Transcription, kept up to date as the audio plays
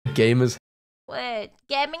gamers. Wait,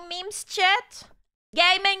 gaming memes, chat?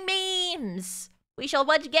 Gaming memes! We shall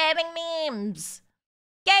watch gaming memes!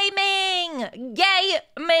 Gaming!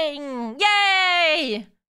 Gaming! Yay!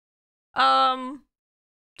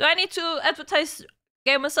 Do I need to advertise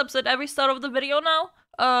gamer subs at every start of the video now?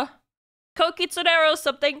 Code Kitsunero or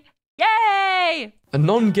something. Yay! A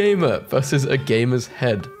non-gamer versus a gamer's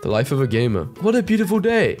head. The life of a gamer. What a beautiful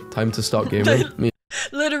day. Time to start gaming. Me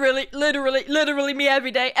Literally me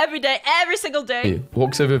every day, every single day.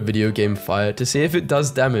 Walks over video game fire to see if it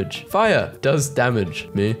does damage. Fire does damage.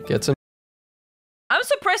 Me gets him. I'm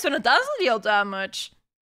surprised when it doesn't deal damage.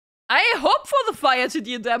 I hope for the fire to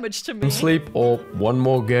deal damage to me. Sleep or one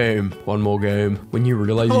more game. One more game. When you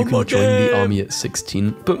realize you can join the army at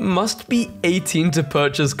 16, but must be 18 to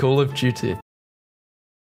purchase Call of Duty.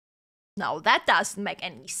 No, that doesn't make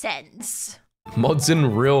any sense. Mods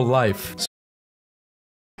in real life.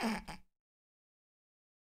 No,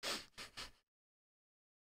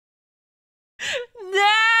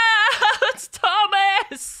 it's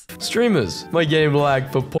Thomas. Streamers. My game lag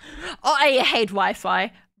for. Oh, I hate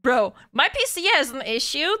Wi-Fi. Bro, my PC has an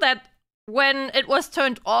issue that when it was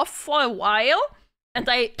turned off for a while and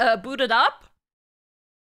I booted up,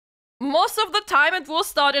 most of the time it will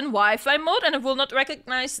start in Wi-Fi mode and it will not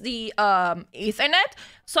recognize the Ethernet.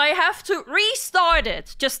 So I have to restart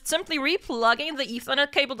it. Just simply replugging the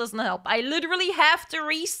Ethernet cable doesn't help. I literally have to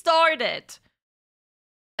restart it.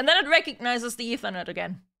 And then it recognizes the Ethernet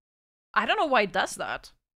again. I don't know why it does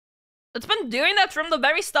that. It's been doing that from the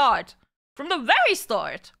very start. From the very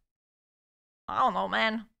start. I don't know,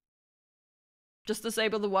 man. Just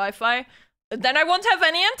disable the Wi-Fi. Then I won't have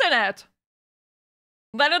any internet.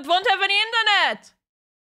 Then it won't have any internet.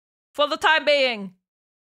 For the time being.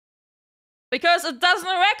 Because it doesn't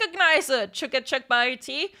recognize it. Should get checked by IT.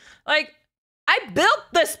 Like, I built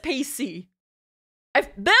this PC.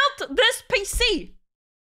 I've built this PC.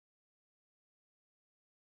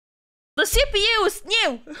 The CPU is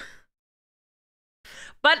new.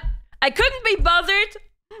 But I couldn't be bothered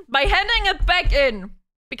by handing it back in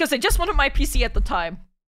because I just wanted my PC at the time.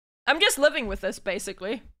 I'm just living with this,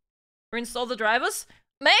 basically. Reinstall the drivers?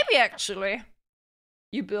 Maybe, actually.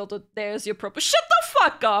 You built it. There's your proper— Shut the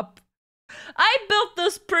fuck up! I built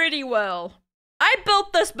this pretty well. I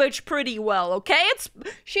built this bitch pretty well, okay?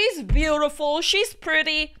 She's beautiful. She's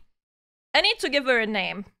pretty. I need to give her a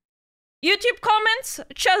name. YouTube comments,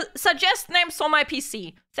 suggest names for my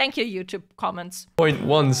PC. Thank you, YouTube comments.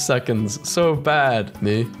 0.1 seconds. So bad.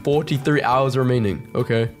 Me. 43 hours remaining.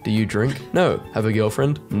 Okay. Do you drink? No. Have a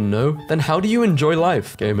girlfriend? No. Then how do you enjoy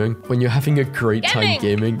life? Gaming. When you're having a great time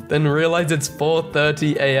gaming, then realize it's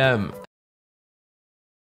 4:30 a.m.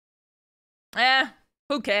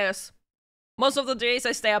 Who cares? Most of the days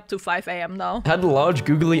I stay up to 5 a.m. now. Add large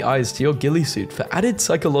googly eyes to your ghillie suit for added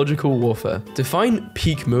psychological warfare. Define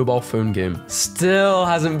peak mobile phone game. Still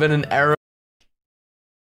hasn't been an error.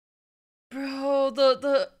 Bro,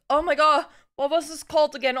 oh my god, what was this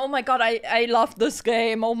called again? Oh my god, I love this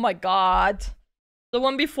game. Oh my god. The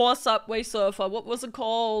one before Subway Surfer, what was it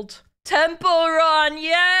called? Temple Run,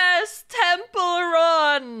 yes, Temple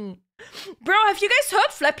Run. Bro, have you guys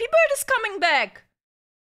heard Flappy Bird is coming back?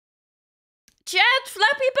 Chat,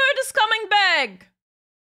 Flappy Bird is coming back!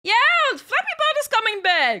 Yeah, Flappy Bird is coming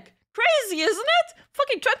back! Crazy, isn't it?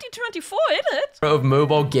 Fucking 2024, isn't it? Of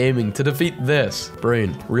mobile gaming to defeat this.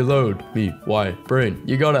 Brain, reload. Me, why? Brain,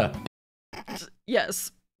 you gotta.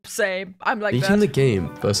 Yes, same. I'm like beating the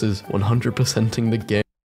game versus 100%ing the game.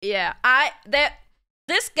 Yeah,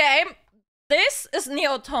 this is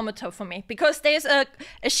Nier Automata for me. Because there's a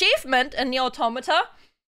achievement in Nier Automata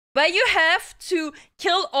where you have to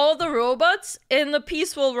kill all the robots in the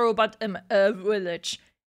peaceful robot village.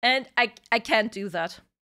 And I can't do that.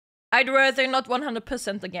 I'd rather not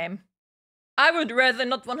 100% the game. I would rather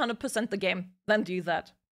not 100% the game than do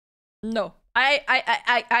that. No.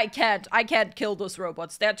 I can't. I can't kill those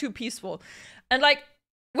robots. They're too peaceful. And like,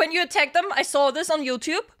 when you attack them, I saw this on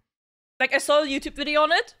YouTube. Like, I saw a YouTube video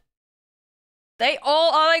on it. They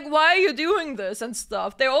all are like, why are you doing this and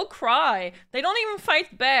stuff? They all cry. They don't even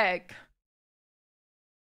fight back.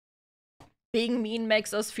 Being mean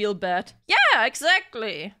makes us feel bad. Yeah,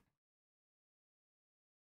 exactly.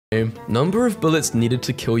 Number of bullets needed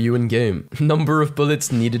to kill you in game. Number of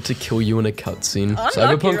bullets needed to kill you in a cutscene.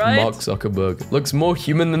 Cyberpunk right? Mark Zuckerberg looks more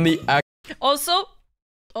human than the act. Also,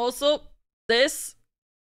 this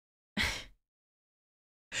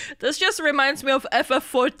this just reminds me of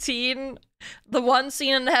FF14. The one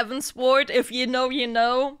scene in Heavensward, if you know, you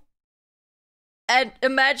know. And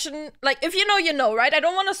imagine, like, if you know, you know, right? I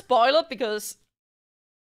don't want to spoil it because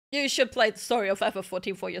you should play the story of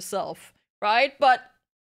FF14 for yourself, right? But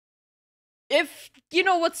if you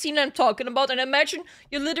know what scene I'm talking about, and imagine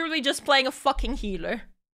you're literally just playing a fucking healer.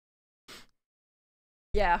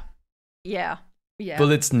 Yeah. Yeah. Yeah.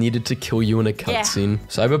 Bullets needed to kill you in a cutscene. Yeah.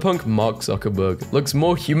 Cyberpunk Mark Zuckerberg looks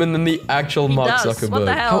more human than the actual Mark Zuckerberg. What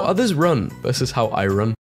the hell? How others run versus how I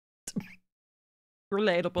run.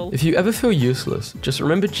 Relatable. If you ever feel useless, just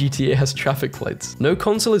remember GTA has traffic lights. No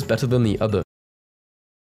console is better than the other.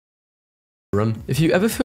 Run. If you ever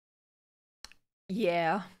feel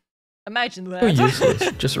imagine that.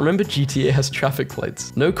 Useless. Just remember GTA has traffic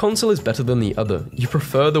lights. No console is better than the other. You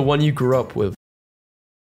prefer the one you grew up with.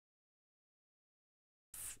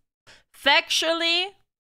 Factually,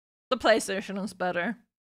 the PlayStation is better.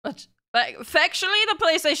 But factually, the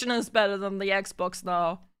PlayStation is better than the Xbox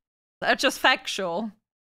now. That's just factual.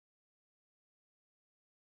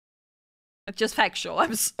 It's just factual.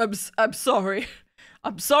 I'm sorry.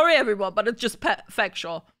 I'm sorry, everyone, but it's just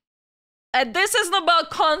factual. And this isn't about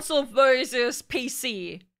console versus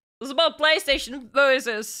PC. It's about PlayStation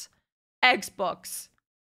versus Xbox.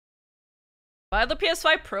 Buy the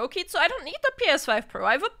PS5 Pro, Kitsu? I don't need the PS5 Pro.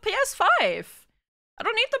 I have a PS5. I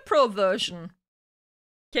don't need the Pro version.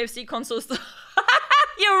 KFC consoles.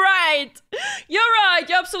 You're right. You're right.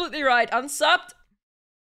 You're absolutely right. Unsubbed.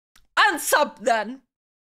 Unsub then.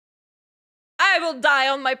 I will die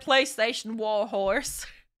on my PlayStation warhorse.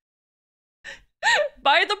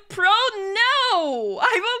 Buy the Pro? No!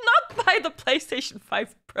 I will not buy the PlayStation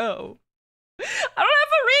 5 Pro. I don't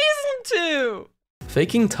have a reason to.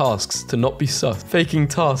 Faking tasks to not be sus. Faking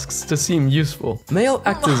tasks to seem useful. Male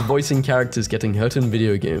actors voicing characters getting hurt in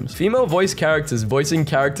video games. Female voice characters voicing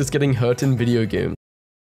characters getting hurt in video games.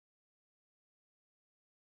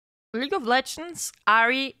 League of Legends,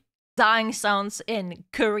 Ari dying sounds in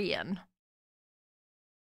Korean.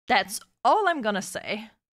 That's all I'm gonna say.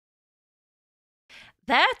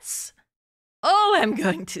 That's all I'm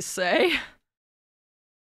going to say.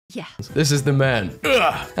 Yeah. This is the man.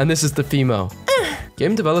 Ugh. And this is the female.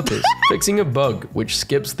 Game developers, fixing a bug which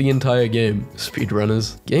skips the entire game.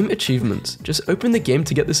 Speedrunners. Game achievements. Just open the game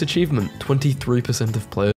to get this achievement. 23% of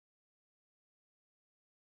players.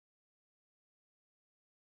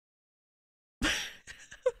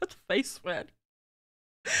 That face, man.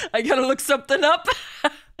 I gotta look something up.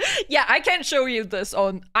 Yeah, I can't show you this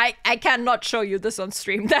on... I cannot show you this on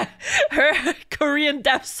stream. Her Korean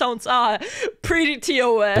death sounds are pretty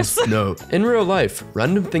TOS. No. In real life,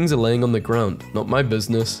 random things are laying on the ground. Not my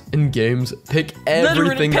business. In games, pick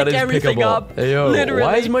everything that is pickable. Up. Hey, yo, Literally.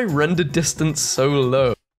 Why is my render distance so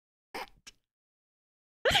low?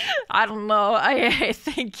 I don't know. I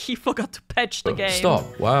think he forgot to patch the game.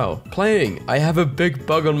 Stop. Wow. Playing. I have a big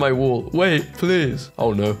bug on my wall. Wait, please.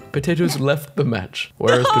 Oh no. Potatoes left the match.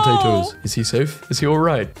 Where is Potatoes? Is he safe? Is he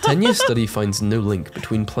alright? 10-year study finds no link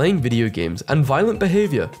between playing video games and violent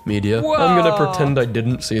behavior. Media. Whoa. I'm gonna pretend I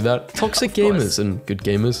didn't see that. Toxic gamers and good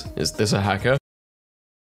gamers. Is this a hacker?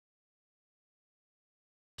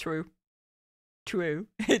 True. True.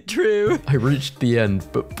 True. I reached the end,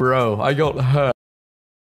 but bro, I got hurt.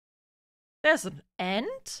 There's an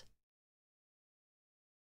end?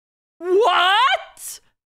 What?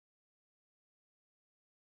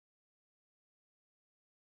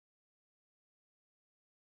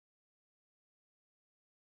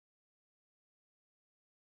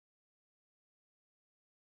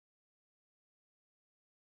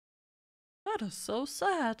 That is so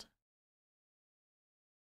sad.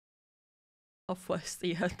 How far is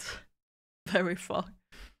the end? Very far.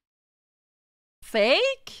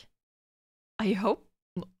 Fake? I hope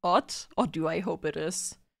not, or do I hope it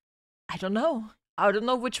is? I don't know. I don't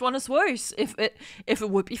know which one is worse. If it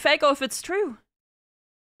would be fake or if it's true.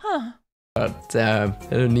 Huh. God damn,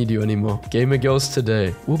 I don't need you anymore. Gamer girls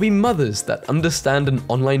today will be mothers that understand an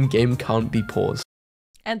online game can't be paused.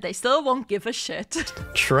 And they still won't give a shit.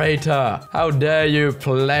 Traitor! How dare you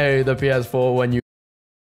play the PS4 when you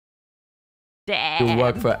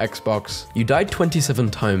work for Xbox. You died 27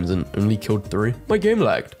 times and only killed 3. My game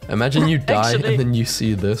lagged. Imagine you die and then you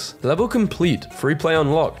see this. Level complete. Free play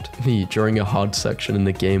unlocked. Me during a hard section in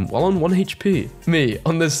the game while on 1 HP. Me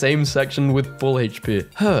on the same section with full HP.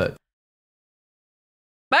 Hurt.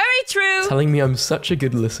 Very true. Telling me I'm such a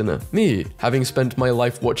good listener. Me having spent my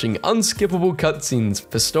life watching unskippable cutscenes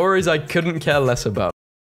for stories I couldn't care less about.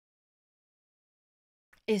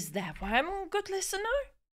 Is that why I'm a good listener?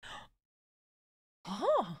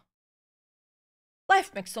 Oh.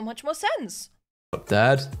 Life makes so much more sense.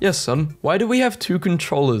 Dad? Yes, son. Why do we have 2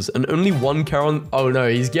 controllers and only 1 car on... Oh no,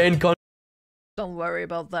 he's getting Don't worry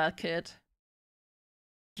about that, kid.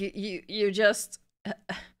 You just...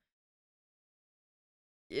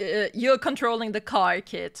 you're controlling the car,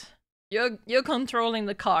 kid. You're controlling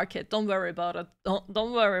the car, kid. Don't worry about it.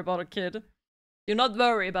 Don't worry about it, kid. Do not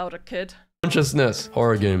worry about it, kid. Consciousness.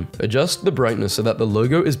 Horror game. Adjust the brightness so that the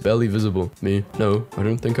logo is barely visible. Me? No, I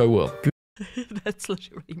don't think I will. That's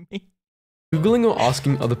literally me. Googling or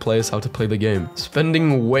asking other players how to play the game.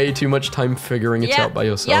 Spending way too much time figuring it out by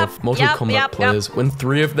yourself. Mortal Kombat players, when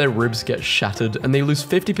 3 of their ribs get shattered and they lose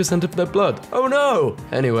 50% of their blood. Oh no!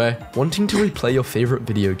 Anyway, wanting to replay your favorite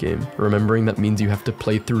video game. Remembering that means you have to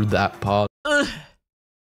play through that part. Ugh.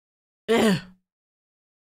 Ugh.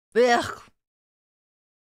 Ugh.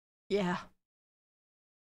 Yeah.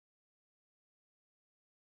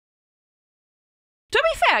 To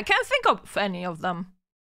be fair, I can't think of any of them.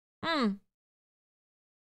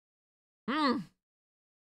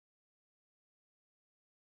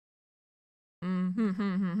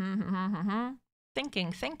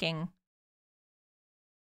 Thinking.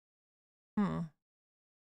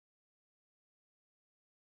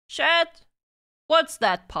 Chat, what's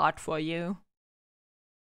that part for you?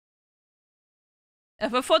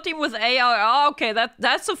 FF14 with ARR, okay,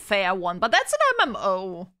 that's a fair one, but that's an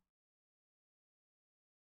MMO.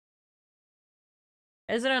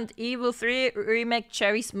 Resident Evil 3 Remake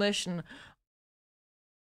Cherry's Mission.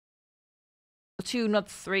 2, not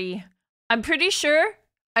 3. I'm pretty sure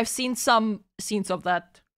I've seen some scenes of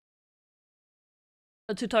that.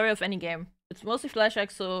 A tutorial of any game. It's mostly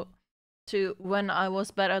flashbacks to when I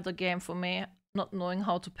was bad at the game for me, not knowing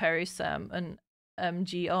how to parry Sam and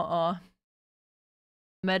MGRR.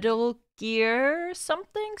 Metal Gear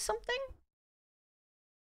something?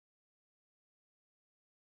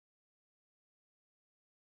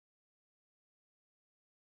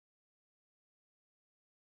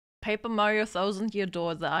 Paper Mario Thousand Year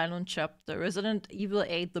Door, The Island Chapter, Resident Evil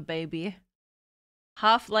 8, The Baby,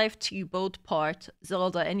 Half-Life 2, Boat Part,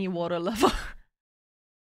 Zelda, Any Water Level,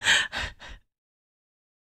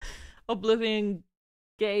 Oblivion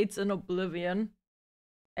Gates and Oblivion,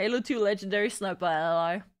 Halo 2 Legendary Sniper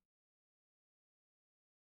Ally.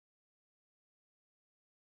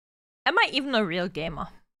 Am I even a real gamer?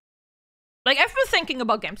 Like, I've been thinking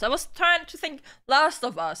about games. I was trying to think Last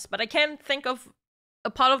of Us, but I can't think of a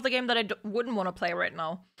part of the game that I wouldn't want to play right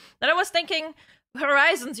now. Then I was thinking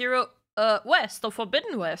Horizon Zero West or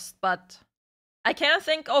Forbidden West, but I can't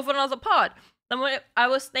think of another part. Then I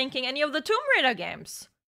was thinking any of the Tomb Raider games,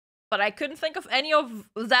 but I couldn't think of any of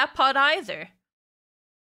that part either.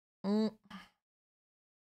 I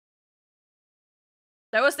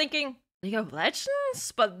was thinking League of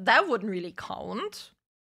Legends, but that wouldn't really count.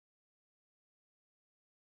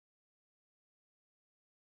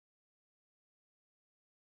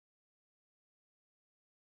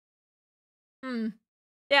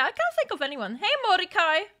 Yeah, I can't think of anyone. Hey,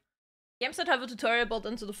 Mordecai! Games that have a tutorial built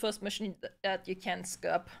into the first mission that you can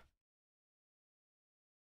skip.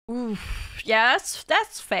 Oof. Yeah,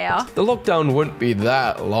 that's fair. The lockdown wouldn't be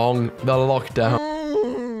that long. The lockdown.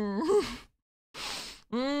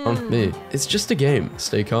 On me. It's just a game.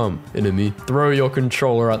 Stay calm, enemy. Throw your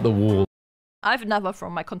controller at the wall. I've never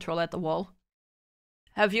thrown my controller at the wall.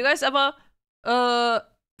 Have you guys ever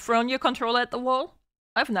thrown your controller at the wall?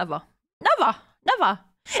 I've never. Never.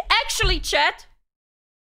 Actually, chat.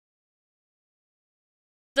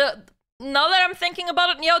 Now that I'm thinking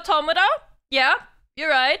about it, Nier Automata. Yeah, you're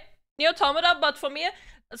right. Nier Automata, but for me,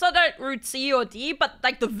 it's not like Route C or D, but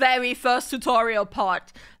like the very first tutorial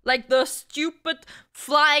part. Like the stupid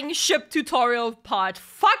flying ship tutorial part.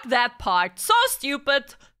 Fuck that part. So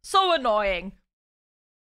stupid. So annoying.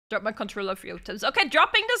 Drop my controller a few times. Okay,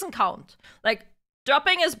 dropping doesn't count. Like,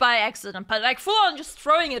 dropping is by accident, but like full on just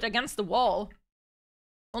throwing it against the wall.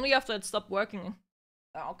 Only after it stopped working.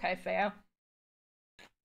 Okay, fair.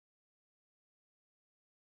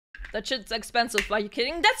 That shit's expensive, are you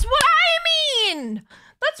kidding? That's what I mean!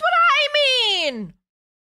 That's what I mean!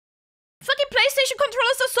 Fucking PlayStation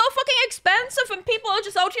controllers are so fucking expensive and people are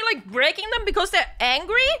just out here like breaking them because they're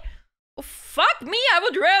angry? Oh, fuck me, I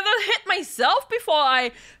would rather hit myself before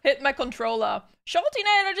I hit my controller.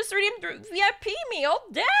 Shortinator just redeemed VIP me, oh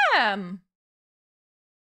damn!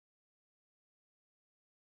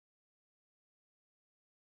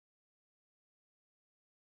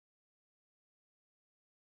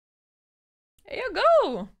 Here you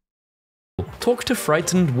go! Talk to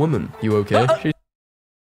frightened woman. You okay?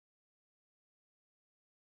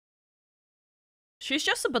 She's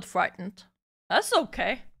just a bit frightened. That's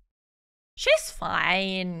okay. She's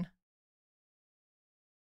fine.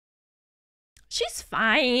 She's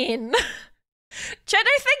fine. Chat,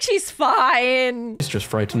 I think she's fine. She's just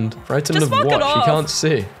frightened. Frightened just of what? She can't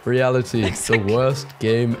see. Reality. Exactly. The worst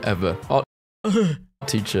game ever. Oh,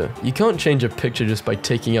 teacher, you can't change a picture just by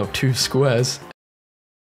taking out 2 squares.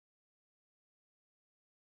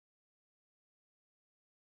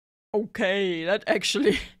 Okay, that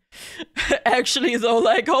actually... actually though,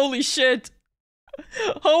 like, holy shit.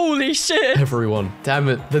 Holy shit. Everyone, damn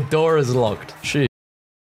it, the door is locked. She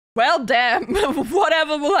Well, damn.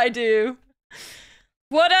 Whatever will I do?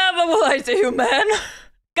 Whatever will I do, man?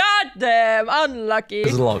 God damn, unlucky.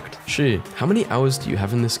 is locked. She, how many hours do you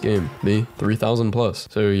have in this game? Me, 3,000 plus.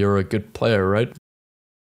 So you're a good player, right?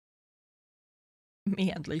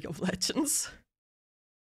 Me and League of Legends.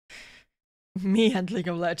 Me and League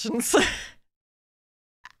of Legends.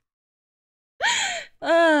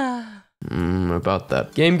 About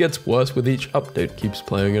that. Game gets worse with each update, keeps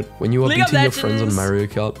playing it. When you are League of beating your friends on Legends. Mario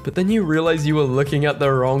Kart, but then you realize you were looking at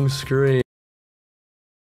the wrong screen.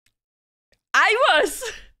 I was!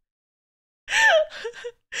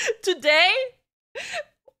 Today,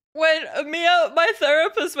 when me and my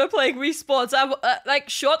therapist were playing Wii Sports, like,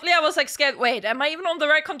 shortly I was like scared, wait, am I even on the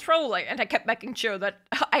right controller? And I kept making sure that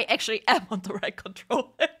I actually am on the right controller.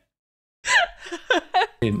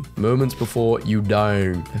 Moments before you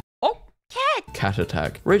dying. Oh, cat! Cat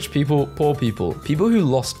attack. Rich people, poor people. People who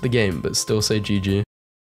lost the game but still say GG.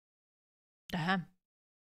 Damn.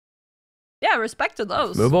 Yeah, respect to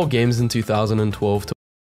those. Mobile games in 2012 to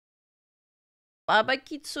Bye bye,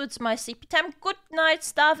 Kitsu, it's my sleepy time. Good night,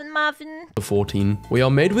 Starvin' Marvin. 14. We are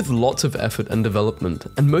made with lots of effort and development,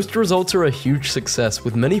 and most results are a huge success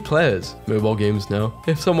with many players. Mobile games now.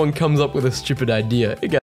 If someone comes up with a stupid idea,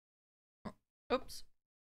 it Oops.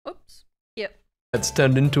 Oops. Yep. gets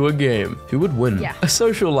turned into a game. Who would win? Yeah. A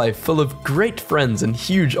social life full of great friends and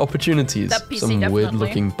huge opportunities. That PC, Some definitely. weird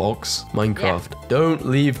looking box. Minecraft. Don't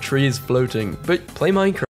leave trees floating, but play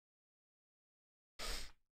Minecraft.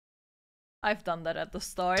 I've done that at the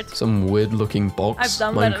start. Some weird looking box. I've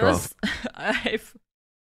done Minecraft. that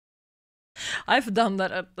I've done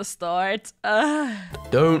that at the start.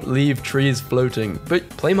 Don't leave trees floating, but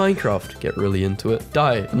play Minecraft. Get really into it.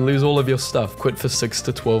 Die and lose all of your stuff. Quit for 6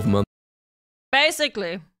 to 12 months.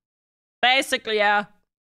 Basically, yeah.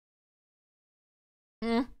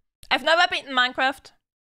 I've never beaten Minecraft,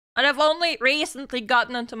 and I've only recently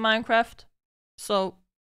gotten into Minecraft, so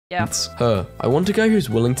yeah. It's her. I want a guy who's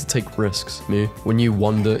willing to take risks. Me. When you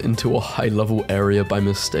wander into a high-level area by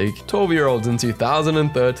mistake. 12-year-olds in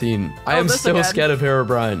 2013. I am this still again. scared of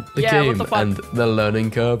Herobrine. The Yeah, what game the fuck? and the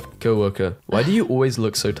learning curve. Coworker. Why do you always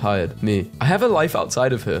look so tired? Me. I have a life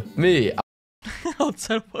outside of her. Me.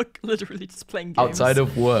 Outside of work, literally just playing games. Outside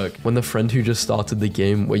of work, when the friend who just started the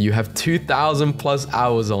game where you have 2,000 plus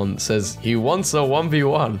hours on says he wants a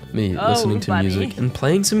 1v1. Me, Oh, listening to buddy. music and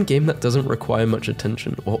playing some game that doesn't require much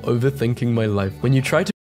attention or overthinking my life. When you try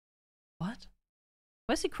to What?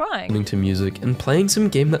 Where's he crying? listening to music and playing some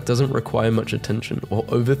game that doesn't require much attention or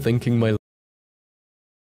overthinking my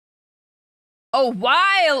Oh,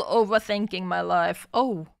 while overthinking my life.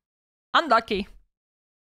 Oh, unlucky.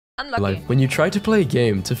 Unlucky. life. When you try to play a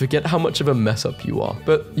game to forget how much of a mess up you are,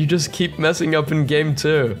 but you just keep messing up in game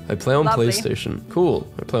too. I play on Lovely. PlayStation. Cool.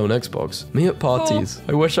 I play on Xbox. Me at parties.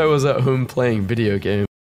 I wish I was at home playing video games.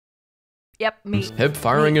 Yep, me. Hip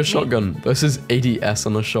firing Me. a shotgun versus ADS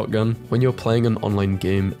on a shotgun. When you're playing an online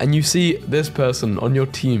game and you see this person on your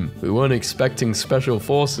team who weren't expecting special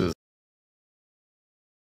forces.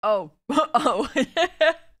 Oh. Oh.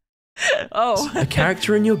 Oh. A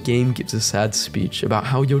character in your game gives a sad speech about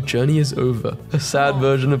how your journey is over. A sad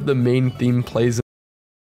version of the main theme plays.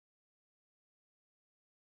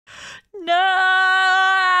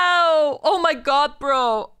 No! Oh my god,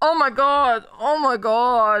 bro. Oh my god. Oh my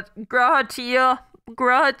god. Grahatia.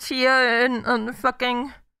 Grahatia and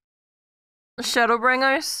fucking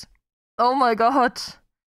Shadowbringers. Oh my god.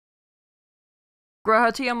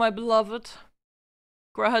 Grahatia, my beloved.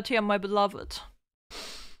 Grahatia, my beloved.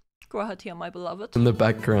 Grahatia, my beloved. In the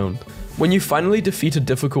background. When you finally defeat a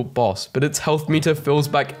difficult boss, but its health meter fills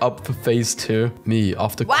back up for phase 2. Me,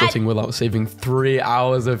 after What? quitting without saving 3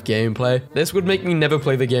 hours of gameplay. This would make me never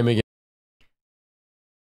play the game again.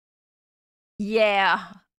 Yeah,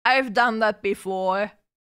 I've done that before.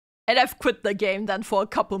 And I've quit the game then for a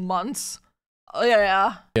couple months. Oh,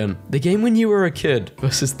 yeah. The game when you were a kid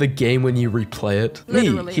versus the game when you replay it.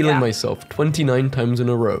 Literally, Me, healing yeah. myself 29 times in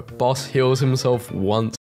a row. Boss heals himself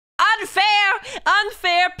once.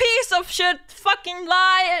 Unfair piece of shit, fucking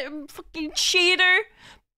lie, fucking cheater,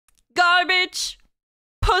 garbage,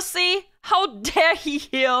 pussy, how dare he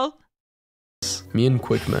heal? Me in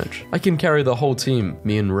quick match. I can carry the whole team.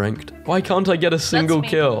 Me in ranked. Why can't I get a single me.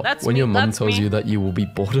 kill? That's when me. your mum That's tells me. you that you will be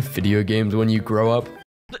bored of video games when you grow up.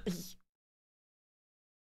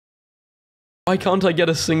 Why can't I get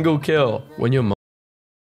a single kill? When your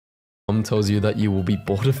mum tells you that you will be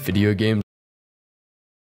bored of video games.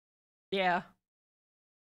 Yeah.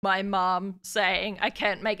 my mom saying I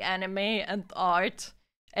can't make anime and art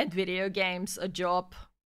and video games a job.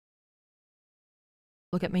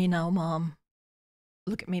 Look at me now, Mom.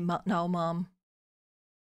 Look at me now, Mom.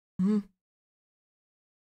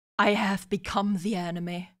 I have become the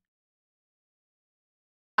anime.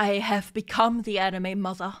 I have become the anime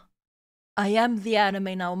mother. I am the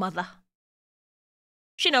anime now, mother.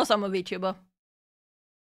 She knows I'm a VTuber.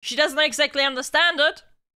 She doesn't exactly understand it.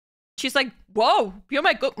 She's like, whoa, you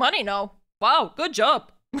make good money now. Wow, good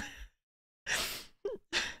job.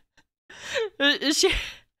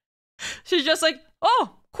 She's just like,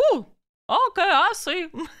 oh, cool. Okay, I see.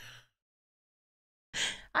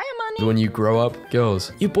 I am money. When you grow up,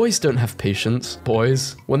 girls, you boys don't have patience.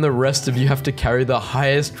 Boys, when the rest of you have to carry the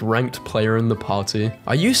highest ranked player in the party.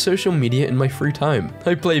 I use social media in my free time.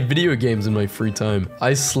 I play video games in my free time.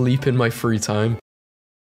 I sleep in my free time.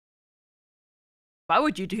 Why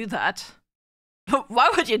would you do that? Why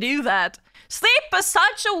would you do that? Sleep is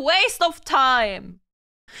such a waste of time.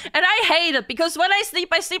 And I hate it because when I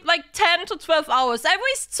sleep like 10 to 12 hours. I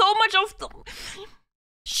waste so much of the...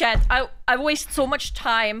 Shit, I waste so much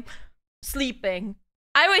time sleeping.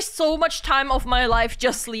 I waste so much time of my life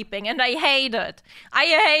just sleeping, and I hate it. I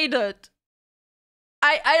hate it.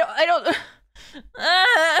 I don't...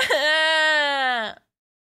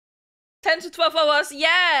 10 to 12 hours,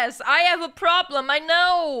 yes! I have a problem, I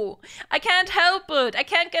know! I can't help it, I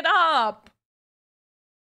can't get up.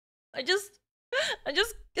 I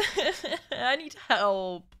need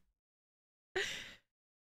help.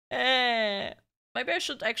 Maybe I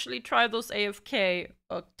should actually try those AFK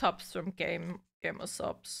tubs from Gamer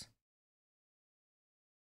Subs.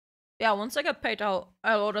 Yeah, once I get paid, I'll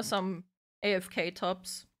order some AFK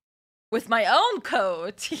tubs. With my own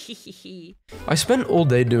code! I spent all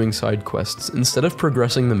day doing side quests instead of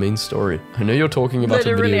progressing the main story. I know you're talking about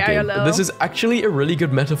Literally, a video game, but this is actually a really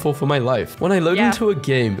good metaphor for my life. When I load into a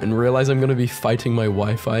game and realize I'm gonna be fighting my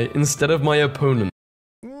Wi-Fi instead of my opponent.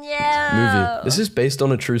 Yeah. Movie. This is based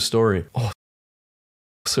on a true story. Oh,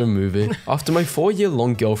 so movie. After my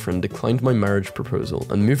 4-year-long girlfriend declined my marriage proposal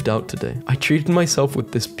and moved out today, I treated myself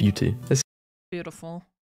with this beauty. Beautiful.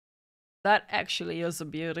 That actually is a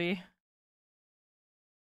beauty.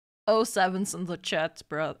 07's in the chat,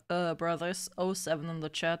 brothers. 07 in the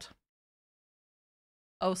chat.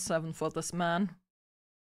 07 for this man.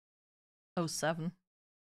 07.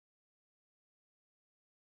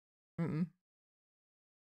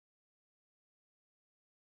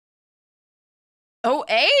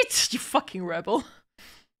 08? You fucking rebel.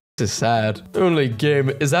 This is sad. Only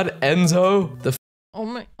game. Is that Enzo? The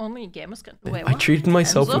only gamers can. Wait, I what? treated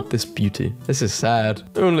myself Enzo? with this beauty. This is sad.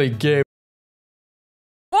 Only game.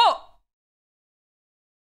 Whoa!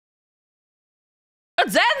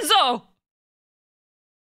 It's Enzo!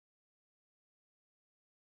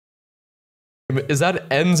 Is that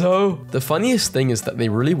Enzo? The funniest thing is that they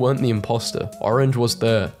really weren't the imposter. Orange was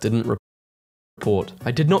there, didn't report.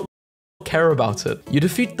 I did not care about it. You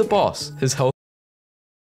defeat the boss. His health.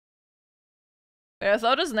 I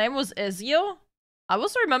thought his name was Ezio. I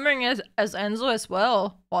was remembering it as Enzo as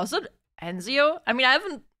well. Was it Enzio? I mean, I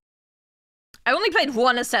only played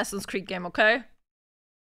one Assassin's Creed game, okay?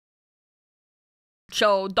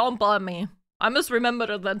 So, don't blame me. I misremembered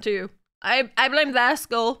it then too. I blame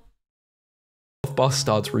Vasco. Boss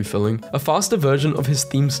starts refilling. A faster version of his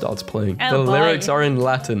theme starts playing. Oh, the boy. lyrics are in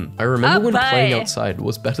Latin. I remember when playing boy. outside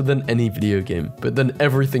was better than any video game, but then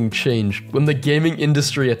everything changed when the gaming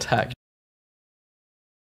industry attacked.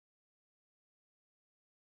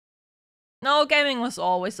 No, gaming was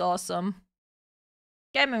always awesome.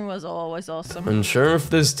 Gaming was always awesome. Unsure if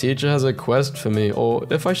this teacher has a quest for me, or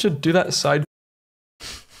if I should do that side.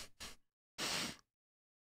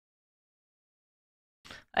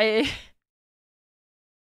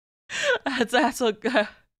 That's okay.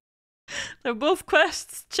 They're both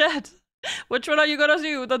quests, Chad. Which one are you gonna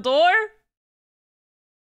do? The door?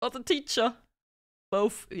 Or the teacher?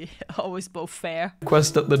 Both, yeah, always both fair.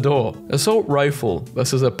 Quest at the door. Assault rifle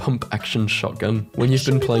versus a pump action shotgun. When you've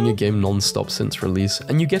been playing a game non-stop since release,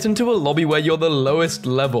 and you get into a lobby where you're the lowest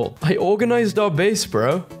level. I organized our base,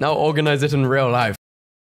 bro. Now organize it in real life.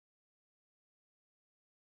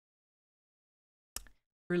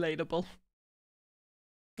 Relatable.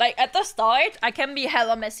 Like, at the start, I can be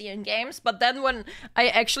hella messy in games, but then when I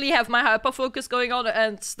actually have my hyper-focus going on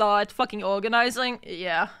and start fucking organizing,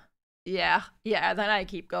 yeah, then I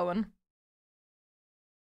keep going.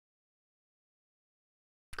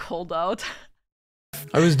 Cold out.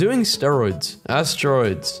 I was doing steroids.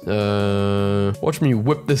 Asteroids. Watch me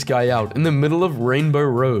whip this guy out in the middle of Rainbow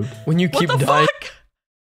Road. When you keep dying.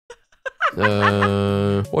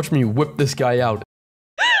 Fuck? Watch me whip this guy out.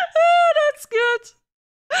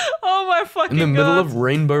 my fucking in the middle God. of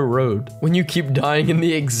Rainbow Road, when you keep dying in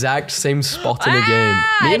the exact same spot in a game.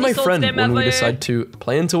 Me and my friend, when we decide to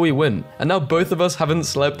play until we win, and now both of us haven't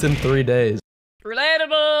slept in 3 days.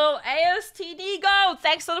 Relatable. ASTD Go.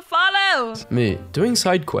 Thanks for the follow. Me, doing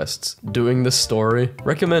side quests, doing the story,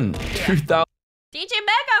 recommend 2,000. DJ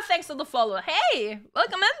Mega, thanks for the follow. Hey,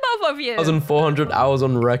 welcome in, both of you. 1,400 hours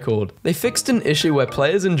on record. They fixed an issue where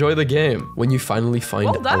players enjoy the game when you finally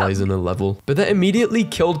find allies in a level, but they're immediately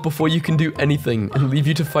killed before you can do anything and leave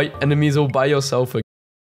you to fight enemies all by yourself again.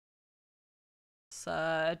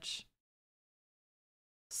 Sad.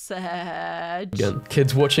 Again,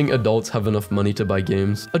 kids watching adults have enough money to buy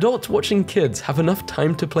games. Adults watching kids have enough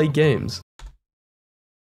time to play games.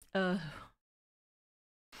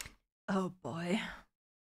 Oh boy.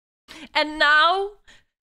 And now,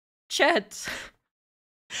 chat.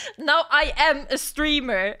 Now I am a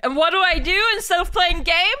streamer. And what do I do instead of playing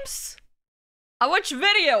games? I watch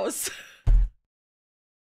videos.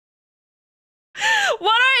 What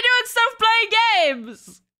do I do instead of playing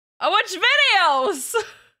games? I watch videos.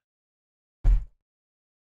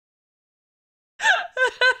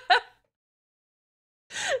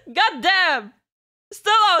 God damn.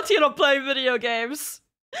 Still out here not playing video games.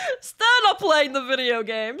 Still not playing the video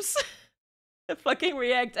games. Fucking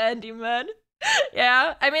React Andy, man.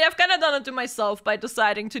 Yeah, I mean, I've kind of done it to myself by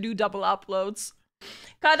deciding to do double uploads.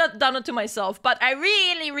 Kind of done it to myself, but I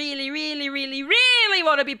really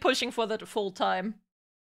want to be pushing for that full time.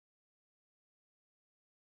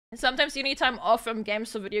 And sometimes you need time off from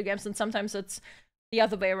games to video games, and sometimes it's the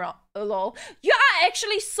other way around. Lol. You are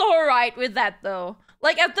actually so right with that, though.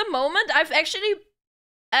 Like, at the moment,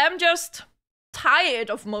 I'm just tired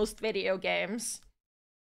of most video games.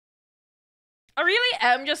 I really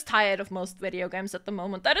am just tired of most video games at the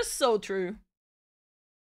moment. That is so true.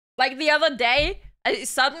 Like, the other day, I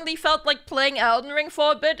suddenly felt like playing Elden Ring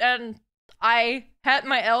for a bit, and I had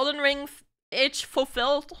my Elden Ring itch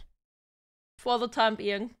fulfilled for the time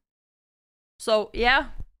being. So,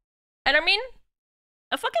 yeah. And I mean,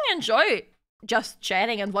 I fucking enjoy just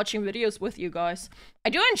chatting and watching videos with you guys. I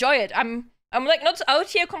do enjoy it. I'm like not out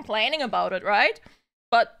here complaining about it, right?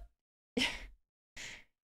 But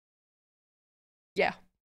yeah.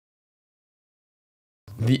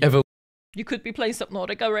 You could be playing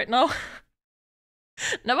Subnautica right now.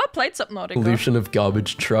 Never played Subnautica. Evolution of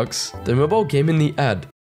garbage trucks. The mobile game in the ad.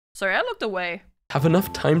 Sorry, I looked away. Have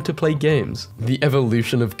enough time to play games. The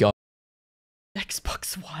evolution of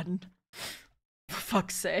Xbox One. For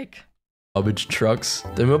fuck's sake. Garbage trucks.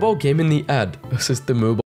 The mobile game in the ad versus the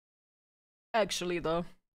mobile Actually though.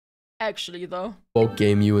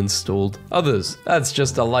 game you installed. Others, that's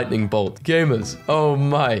just a lightning bolt. Gamers, oh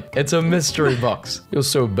my, it's a mystery box. You're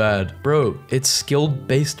so bad. Bro, it's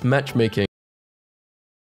skill-based matchmaking.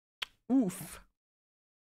 Oof.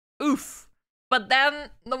 But then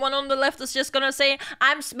the one on the left is just gonna say,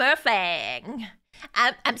 I'm smurfing.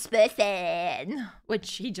 I'm smurfing.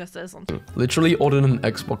 Which he just isn't. Literally ordered an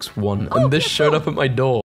Xbox One, and this showed up at my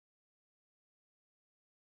door.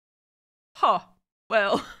 Huh.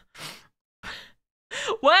 Well.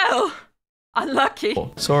 Well. Unlucky.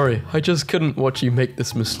 Oh, sorry, I just couldn't watch you make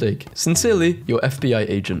this mistake. Sincerely, your FBI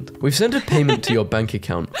agent. We've sent a payment to your bank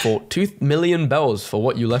account for 2 million bells for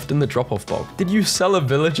what you left in the drop-off box. Did you sell a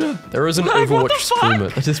villager? There is an Overwatch streamer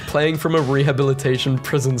that is playing from a rehabilitation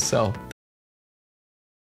prison cell.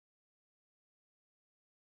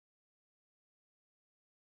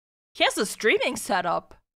 He has a streaming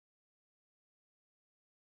setup.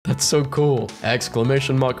 That's so cool!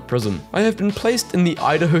 Exclamation mark prison. I have been placed in the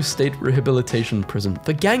Idaho State Rehabilitation Prison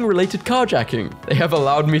for gang-related carjacking. They have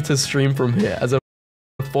allowed me to stream from here as a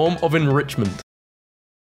form of enrichment.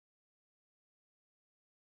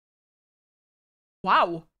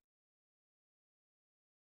 Wow.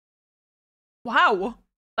 Wow.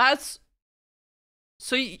 That's...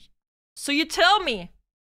 So you tell me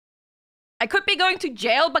I could be going to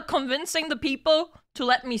jail but convincing the people to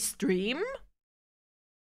let me stream?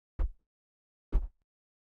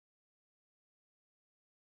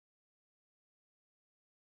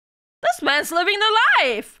 This man's living the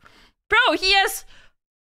life! Bro, he has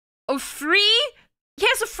a free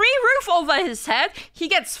roof over his head. He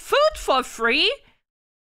gets food for free.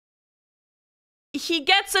 He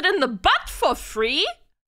gets it in the butt for free.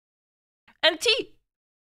 And he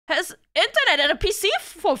has internet and a PC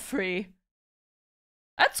for free.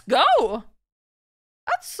 Let's go!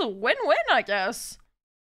 That's a win-win, I guess.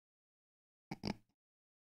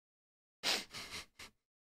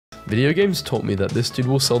 Video games taught me that this dude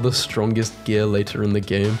will sell the strongest gear later in the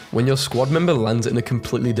game. When your squad member lands in a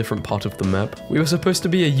completely different part of the map, we were supposed to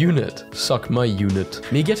be a unit. Suck my unit.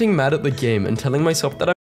 Me getting mad at the game and telling myself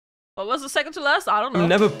that What was the second to last? I don't know. I'm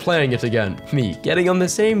never playing it again. Me, getting on the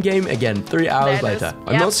same game again 3 hours later.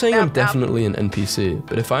 I'm not saying I'm definitely an NPC,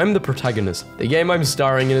 but if I'm the protagonist, the game I'm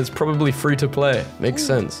starring in is probably free to play. Makes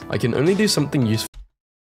sense. I can only do something useful.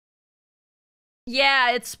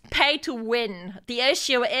 Yeah, it's pay to win. The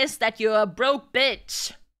issue is that you're a broke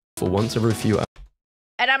bitch. For once every few hours.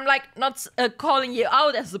 And I'm like, not calling you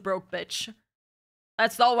out as a broke bitch.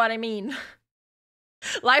 That's not what I mean.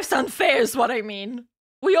 Life's unfair is what I mean.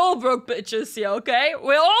 We all broke bitches here, okay?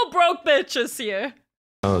 We're all broke bitches here.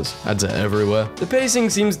 Ads are everywhere. The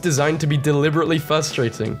pacing seems designed to be deliberately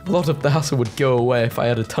frustrating. A lot of the hassle would go away if I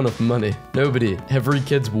had a ton of money. Nobody. Every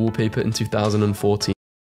kid's wallpaper in 2014.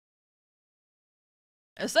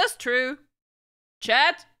 Is this true?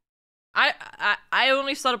 Chat? I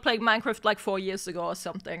only started playing Minecraft like 4 years ago or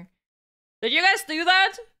something. Did you guys do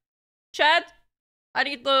that? Chat? I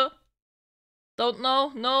need the... Don't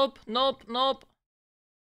know. Nope. Nope. Nope.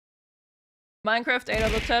 Minecraft 8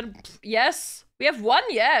 out of 10. Yes. We have 1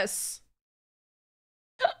 yes.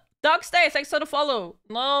 Dark Stay, thanks for the follow.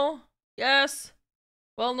 No. Yes.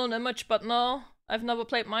 Well-known image, but no. I've never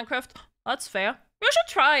played Minecraft. That's fair. You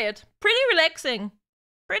should try it. Pretty relaxing.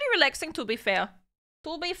 Pretty relaxing, to be fair.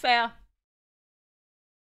 To be fair.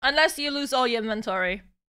 Unless you lose all your inventory.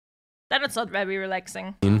 Then it's not very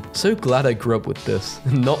relaxing. So glad I grew up with this.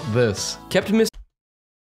 Not this. Kept missing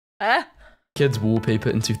kids' wallpaper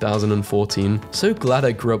in 2014. So glad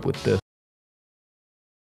I grew up with this.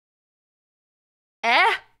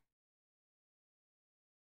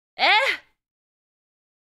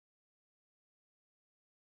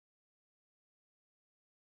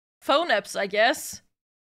 Phone apps, I guess.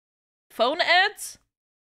 Phone ads?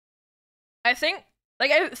 I think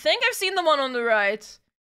I've seen the one on the right.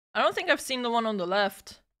 I don't think I've seen the one on the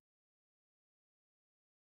left.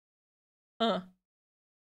 Huh.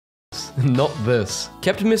 Not this.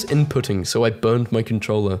 Kept misinputting, so I burned my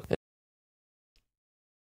controller.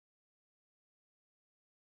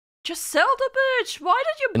 Just sell the bitch! Why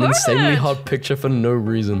did you burn it? An insanely hard picture for no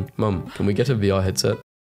reason. Mum, can we get a VR headset?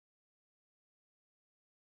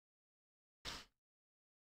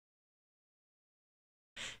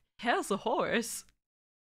 He has a horse.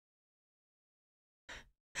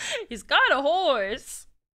 He's got a horse.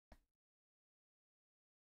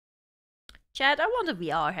 Chad, I want a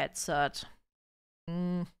VR headset.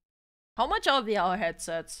 How much are VR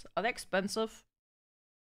headsets? Are they expensive?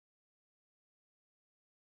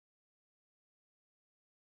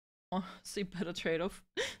 Oh, see better trade-off.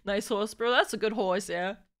 Nice horse, bro. That's a good horse,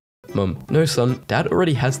 yeah. Mum, no son, Dad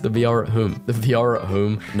already has the VR at home. The VR at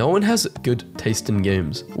home. No one has good taste in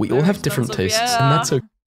games. We all have different tastes, and that's okay.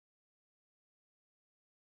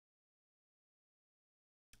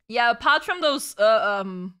 Yeah, apart from those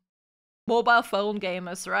mobile phone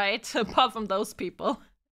gamers, right? Apart from those people.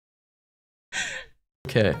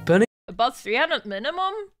 Okay, burning about 300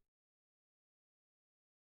 minimum?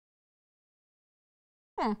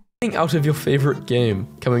 out of your favorite game,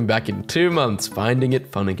 coming back in 2 months, finding it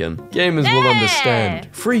fun again. Gamers will understand.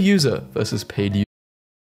 Free user versus paid user.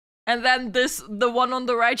 And then the one on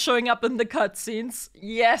the right showing up in the cutscenes.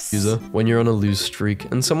 Yes. User, when you're on a lose streak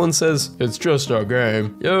and someone says, it's just a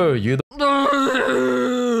game. Yo, you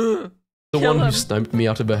the one who sniped me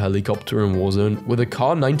out of a helicopter in Warzone with a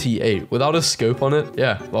Car 98 without a scope on it?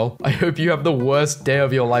 Yeah, well, I hope you have the worst day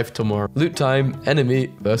of your life tomorrow. Loot time, enemy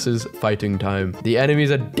versus fighting time. The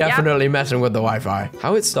enemies are definitely messing with the Wi-Fi.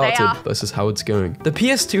 How it started versus how it's going. The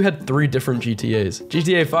PS2 had 3 different GTAs.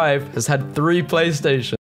 GTA 5 has had 3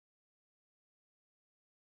 PlayStations.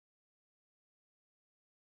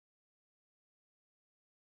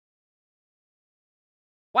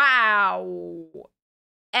 Wow.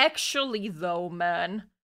 Actually though, man.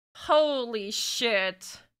 Holy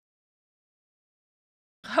shit.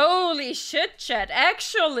 Holy shit, chat.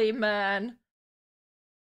 Actually, man.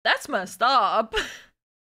 That's messed up.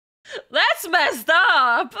 That's messed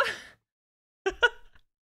up.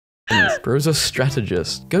 Bro's a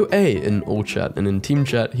strategist. Go A in all chat, and in team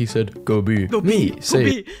chat he said go B. Go Me, B. say. Go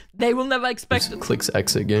B. They will never expect it. Clicks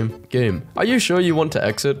exit game. Game. Are you sure you want to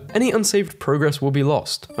exit? Any unsaved progress will be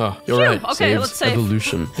lost. Ah, you're right. Okay, Saves, let's save.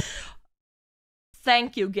 Evolution.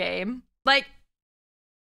 Thank you, game. Like,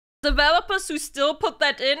 developers who still put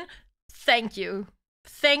that in, thank you.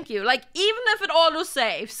 Thank you. Like, even if it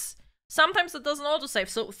auto-saves, sometimes it doesn't auto-save.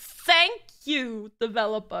 So thank you,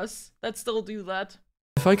 developers that still do that.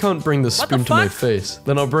 If I can't bring the spoon to my face,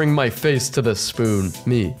 then I'll bring my face to the spoon.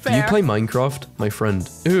 Me. Fair. Do you play Minecraft? My friend.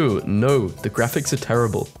 Ooh, no. The graphics are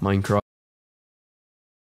terrible. Minecraft.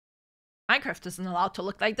 Minecraft isn't allowed to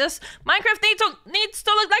look like this. Minecraft needs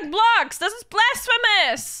to look like blocks. This is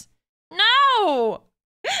blasphemous. No.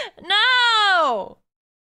 No!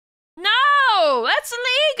 No! That's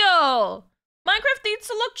illegal! Minecraft needs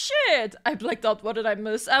to look shit! I blacked out, what did I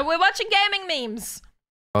miss? We're watching gaming memes!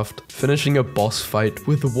 Finishing a boss fight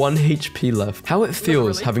with 1 HP left. How it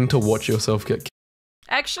feels Literally. having to watch yourself get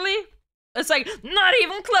Actually, it's like, not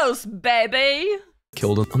even close, baby!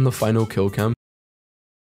 killed on the final kill cam.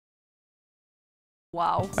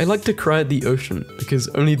 Wow. I like to cry at the ocean, because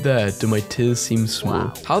only there do my tears seem small.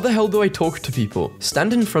 Wow. How the hell do I talk to people?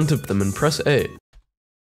 Stand in front of them and press A.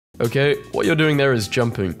 Okay, what you're doing there is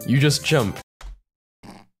jumping. You just jump.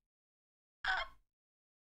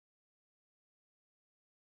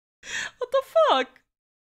 What the fuck?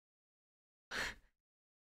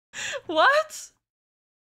 What?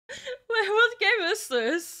 Wait, what game is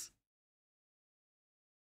this?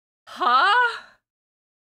 Huh?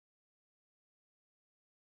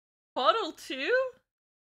 Portal 2?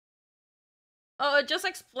 Oh, it just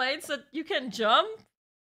explains that you can jump?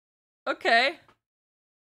 Okay.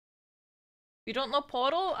 You don't know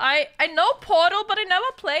Portal? I know Portal, but I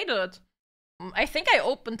never played it. I think I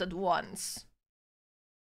opened it once.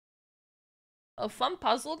 A fun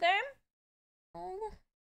puzzle game? You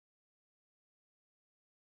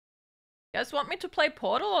guys want me to play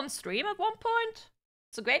Portal on stream at one point?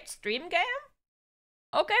 It's a great stream game?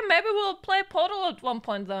 Okay, maybe we'll play Portal at one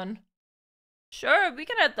point then. Sure, we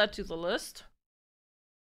can add that to the list.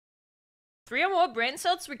 3 or more brain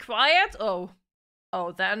cells required? Oh,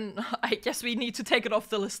 then I guess we need to take it off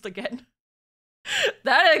the list again.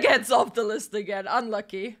 Then it gets off the list again.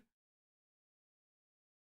 Unlucky.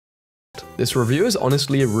 This review is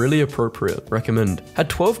honestly really appropriate. Recommend. Had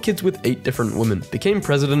 12 kids with 8 different women. Became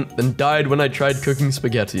president, then died when I tried cooking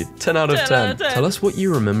spaghetti. 10 out of 10. Tell us what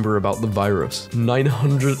you remember about the virus.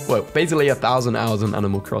 900, well, basically 1,000 hours on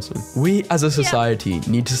Animal Crossing. We as a society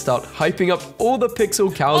need to start hyping up all the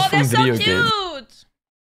pixel cows from video games.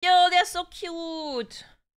 Yo, they're so cute.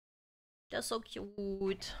 They're so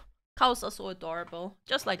cute. Cows are so adorable.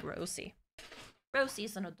 Just like Rosie. Rosie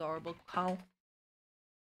is an adorable cow.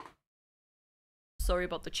 Sorry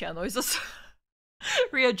about the chair noises.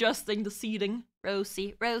 Readjusting the seating.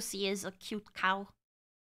 Rosie is a cute cow.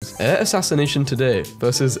 Air assassination today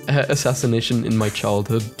versus air assassination in my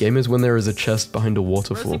childhood. Game is when there is a chest behind a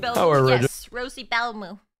waterfall. Yes, Rosie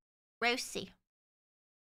Belmu. Rosie.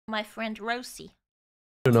 My friend Rosie.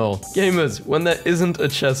 No. Gamers, when there isn't a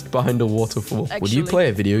chest behind a waterfall. Would you play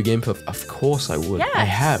a video game for... Of course I would. Yes. I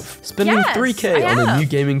have. Spending Yes, 3K I on a have. new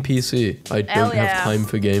gaming PC. I don't have time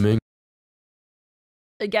for gaming.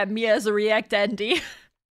 Again, me as a React Andy.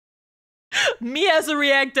 Me as a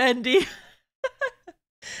React Andy.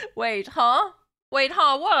 Wait, huh? Wait,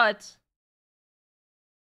 huh? What?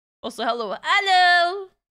 Also, hello. Hello!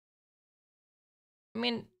 I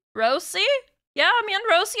mean, Rosie? Yeah, me and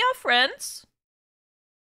Rosie are friends.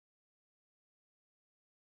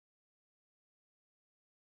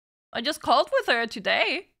 I just called with her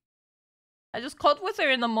today. I just called with her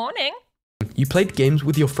in the morning. You played games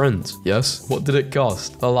with your friends, yes? What did it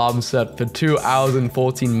cost? Alarm set for 2 hours and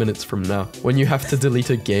 14 minutes from now. When you have to delete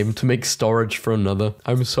a game to make storage for another.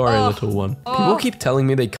 I'm sorry, little one. People keep telling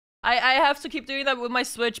me they can't. I have to keep doing that with my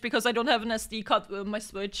Switch because I don't have an SD card with my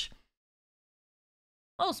Switch.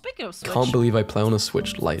 Oh, speaking of Switch. Can't believe I play on a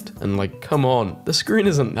Switch Lite. And like, come on, the screen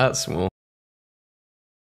isn't that small.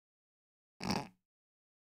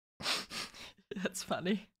 That's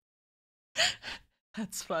funny.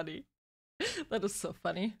 That's funny. That is so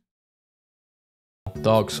funny.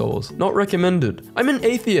 Dark Souls. Not recommended. I'm an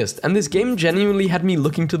atheist, and this game genuinely had me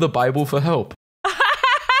looking to the Bible for help.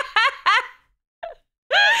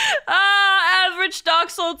 Average Dark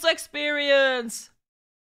Souls experience!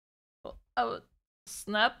 Oh,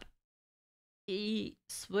 snap. The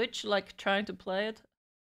Switch, like, trying to play it.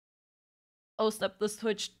 Oh, snap, the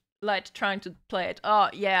Switch Lite trying to play it. Oh,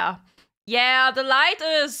 yeah. Yeah, the light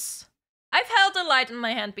is... I've held a light in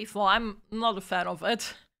my hand before. I'm not a fan of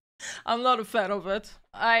it. I'm not a fan of it.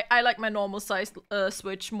 I like my normal sized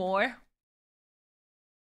Switch more.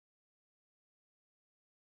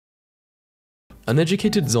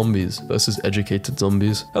 Uneducated zombies versus educated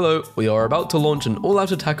zombies. Hello, we are about to launch an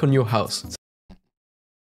all-out attack on your house.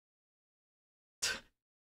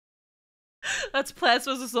 That's Plants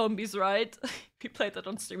vs. Zombies, right? We played that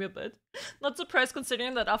on stream a bit. Not surprised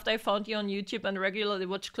considering that after I found you on YouTube and regularly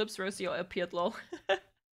watch clips, Rosie appeared lol.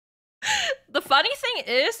 The funny thing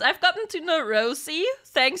is, I've gotten to know Rosie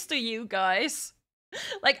thanks to you guys.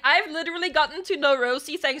 Like, I've literally gotten to know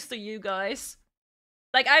Rosie thanks to you guys.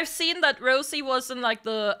 Like, I've seen that Rosie was in, like,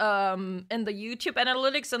 the, in the YouTube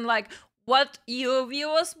analytics and, like, what your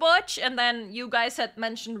viewers watch, and then you guys had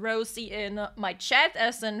mentioned Rosie in my chat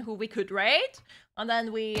as in who we could rate, and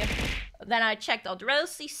then I checked out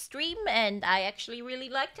Rosie's stream, and I actually really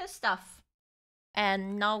liked her stuff,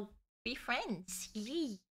 and now be friends.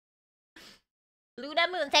 Luna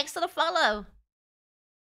Moon, thanks for the follow.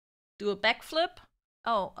 Do a backflip?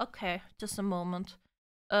 Oh, okay, just a moment.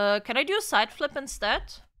 Can I do a side flip instead?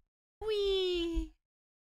 Whee!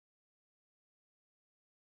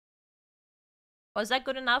 Was that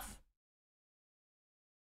good enough?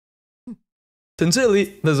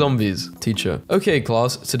 Sincerely, the zombies. Teacher. Okay,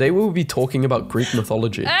 class, today we will be talking about Greek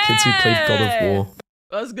mythology. Kids who played God of War.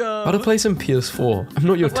 Let's go. How to play some PS4. I'm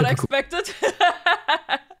not your what I typical expected.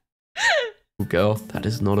 girl. That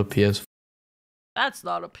is not a PS4. That's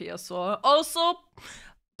not a PS4. Also,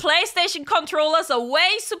 PlayStation controllers are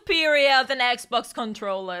way superior than Xbox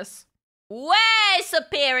controllers. Way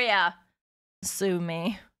superior. Sue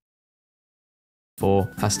me.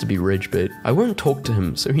 Has to be rage bait. I won't talk to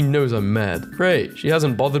him, so he knows I'm mad. Great, she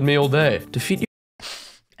hasn't bothered me all day. Defeat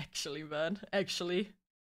Actually, man. Actually.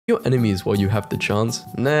 your enemies while you have the chance.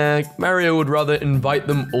 Nah, Mario would rather invite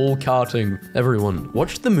them all karting. Everyone,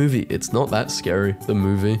 watch the movie. It's not that scary. The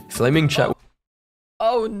movie. Flaming chat.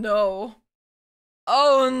 Oh no.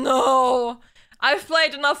 Oh no. I've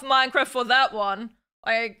played enough Minecraft for that one.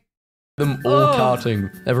 Them all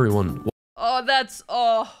karting. Everyone. Oh, that's...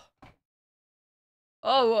 Oh.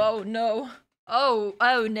 Oh no.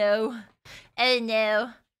 Oh no. Oh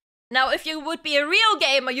no. Now, if you would be a real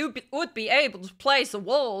gamer, you would be able to place a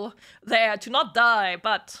wall there to not die,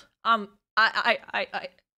 but, I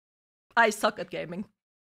suck at gaming.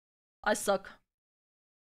 I suck.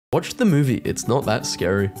 Watch the movie. It's not that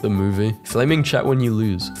scary. The movie. Flaming chat when you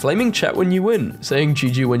lose. Flaming chat when you win. Saying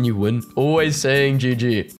GG when you win. Always saying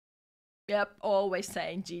GG. Yep, always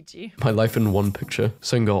saying GG. My life in one picture.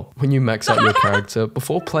 Single. When you max out your character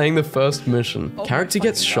before playing the first mission. Character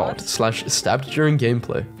gets shot / stabbed during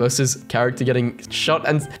gameplay versus character getting shot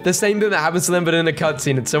and the same thing that happens to them but in a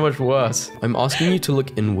cutscene. It's so much worse. I'm asking you to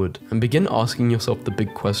look inward and begin asking yourself the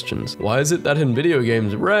big questions. Why is it that in video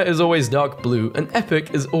games, rare is always dark blue and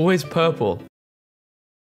epic is always purple?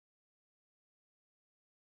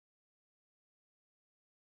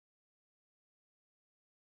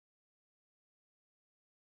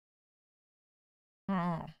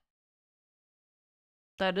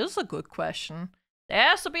 That is a good question. There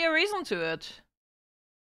has to be a reason to it.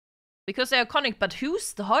 Because they're iconic, but who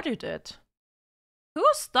started it? Who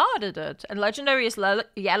started it? And legendary is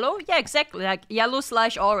yellow? Yeah, exactly, like yellow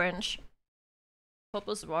 / orange.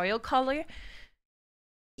 Purple's royal color?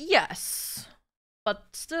 Yes. But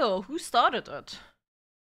still, who started it?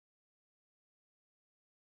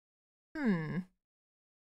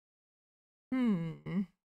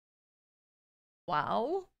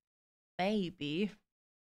 Wow. Maybe.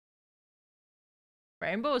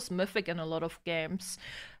 Rainbow is mythic in a lot of games.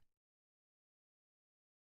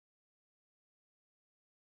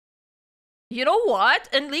 You know what?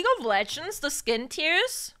 In League of Legends, the skin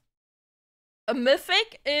tiers, a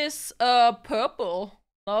mythic is purple.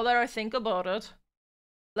 Now that I think about it.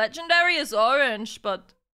 Legendary is orange,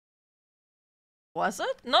 but... Was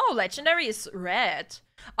it? No, legendary is red.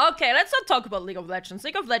 Okay, let's not talk about League of Legends.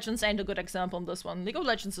 League of Legends ain't a good example on this one. League of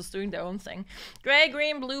Legends is doing their own thing. Gray,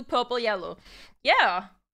 green, blue, purple, yellow. Yeah.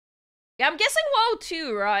 Yeah, I'm guessing WoW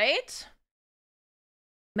too, right?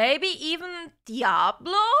 Maybe even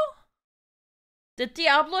Diablo? Did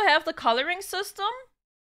Diablo have the coloring system?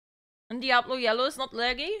 And Diablo yellow is not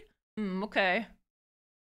laggy? Okay.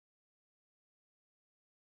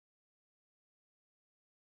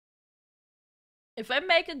 If I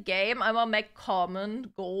make a game, I'm gonna make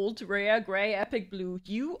common, gold, rare, gray, epic, blue.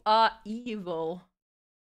 You are evil.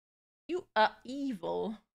 You are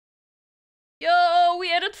evil. Yo,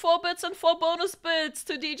 we added 4 bits and 4 bonus bits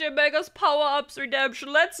to DJ Mega's power-ups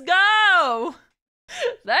redemption. Let's go!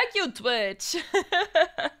 Thank you, Twitch.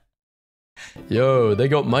 Yo, they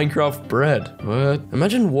got Minecraft bread. What?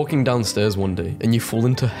 Imagine walking downstairs one day and you fall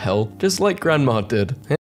into hell, just like Grandma did.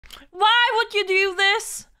 Why would you do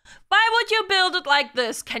this? Why would you build it like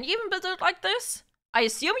this? Can you even build it like this? I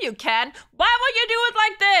assume you can. Why would you do it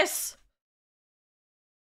like this?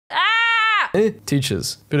 Ah!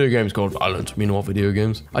 Teachers. Video games called violent. Meanwhile, video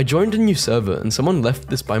games. I joined a new server and someone left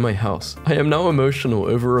this by my house. I am now emotional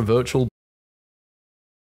over a virtual...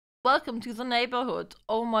 Welcome to the neighborhood.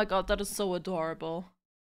 Oh my god, that is so adorable.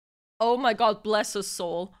 Oh my god, bless his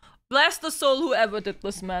soul. Bless the soul whoever did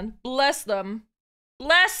this, man. Bless them.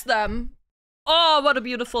 Bless them. Oh, what a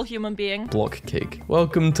beautiful human being. Block cake.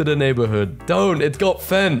 Welcome to the neighborhood. Don't, it got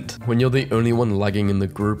fent. When you're the only one lagging in the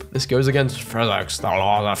group, this goes against physics, the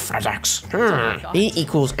law of physics. E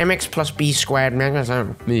equals mx plus b squared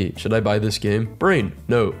megasum. Me, should I buy this game? Brain,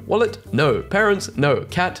 no. Wallet, no. Parents, no.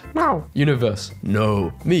 Cat, No. universe,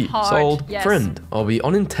 no. Me, Hard, sold. yes. Friend, I'll be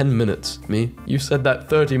on in 10 minutes. Me, you said that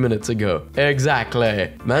 30 minutes ago.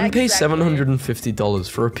 Exactly. Man pays Exactly. $750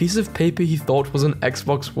 for a piece of paper he thought was an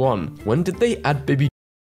Xbox One. When did they add baby?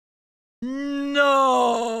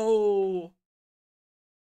 No.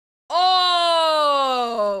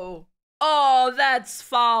 Oh. Oh, that's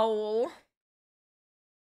foul.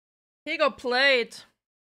 He got played.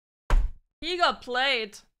 He got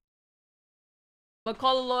played.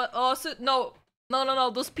 McCullough, oh, so, no.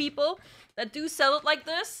 Those people that do sell it like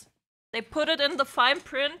this, they put it in the fine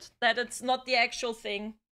print that it's not the actual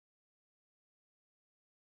thing.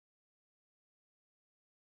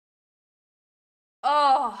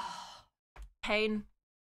 Oh, pain.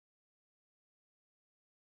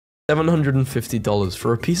 $750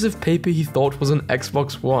 for a piece of paper he thought was an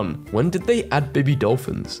Xbox One. When did they add baby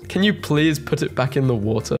dolphins? Can you please put it back in the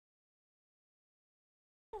water?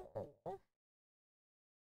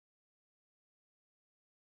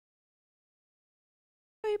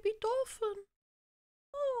 Baby dolphin.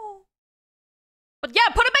 Oh. But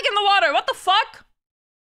yeah, put it back in the water. What the fuck?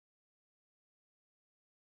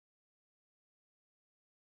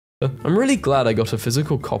 I'm really glad I got a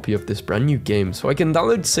physical copy of this brand new game so I can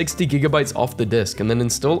download 60 gigabytes off the disk and then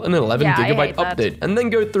install an 11 Yeah, I gigabyte hate that. update and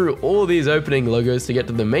then go through all these opening logos to get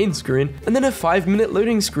to the main screen and then a 5-minute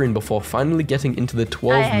loading screen before finally getting into the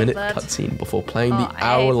 12-minute that. cutscene before playing Oh, the I hate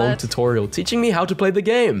hour-long that. tutorial teaching me how to play the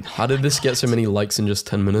game. How did this get so many likes in just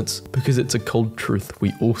 10 minutes? Because it's a cold truth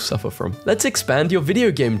we all suffer from. Let's expand your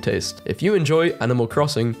video game taste. If you enjoy Animal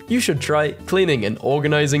Crossing, you should try cleaning and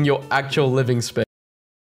organizing your actual living space.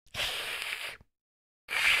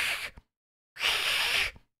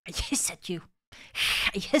 I hiss at you.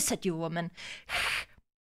 I hiss at you, woman.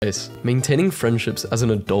 Maintaining friendships as an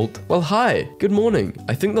adult. Well, hi, good morning.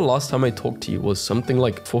 I think the last time I talked to you was something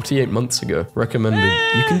like 48 months ago. Recommending.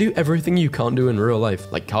 You can do everything you can't do in real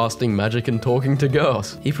life, like casting magic and talking to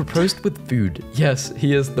girls. He proposed with food. Yes,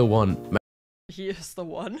 he is the one. He is the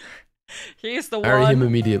one. He is the Marry one. him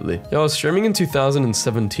immediately. Yo, I was streaming in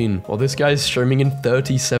 2017, while this guy's streaming in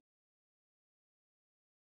 37.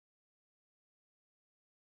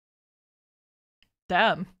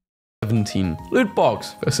 Damn. Loot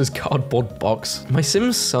box versus cardboard box. My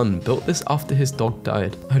Sim's son built this after his dog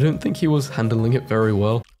died. I don't think he was handling it very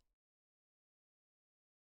well.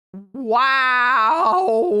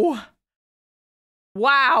 Wow.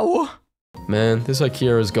 Wow. Man, this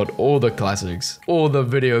IKEA has got all the classics, all the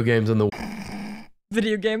video games in the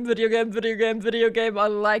Video game. I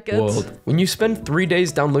like it. world. When you spend 3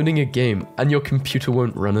 days downloading a game and your computer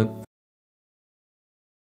won't run it.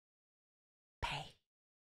 Pay.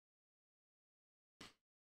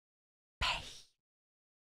 Pay.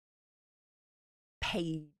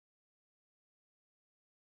 Pay.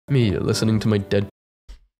 Me listening to my dead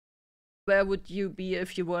Where would you be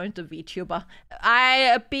if you weren't a VTuber?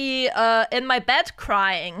 I'd be in my bed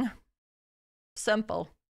crying. Simple.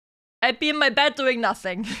 I'd be in my bed doing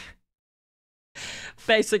nothing.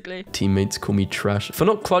 Basically. teammates call me trash for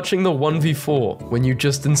not clutching the 1v4 when you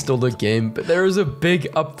just installed a game, but there is a big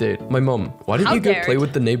update. My mom, why didn't How you go dare play it.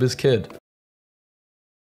 with the neighbor's kid?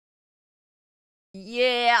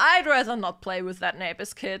 Yeah, I'd rather not play with that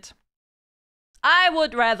neighbor's kid. I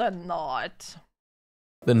would rather not.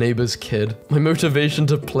 The neighbor's kid. My motivation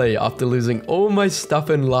to play after losing all my stuff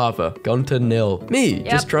in lava gone to nil. Me,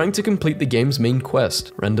 just trying to complete the game's main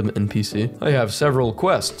quest. Random NPC. I have several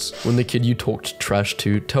quests. When the kid you talked trash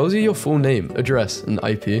to tells you your full name, address, and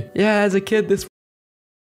IP. Yeah, as a kid, this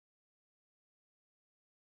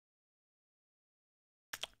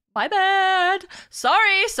My bad.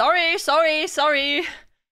 Sorry.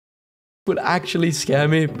 would actually scare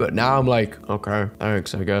me, but now I'm like, okay,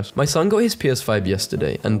 thanks, I guess. My son got his PS5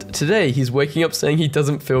 yesterday, and today he's waking up saying he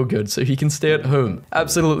doesn't feel good, so he can stay at home.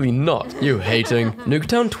 Absolutely not, you hating.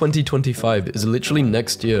 Nuketown 2025 is literally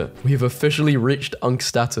next year. We have officially reached Unk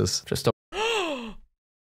status. Just stop.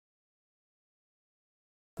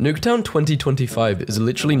 Nuketown 2025 is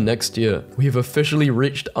literally next year. We have officially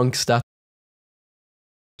reached Unk status.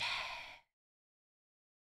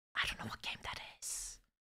 I don't know what game that is.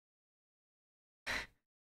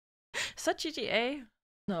 Is that GTA?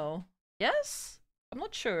 No. Yes? I'm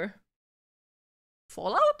not sure.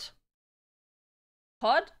 Fallout?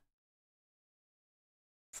 COD?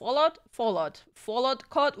 Fallout COD?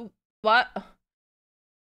 What?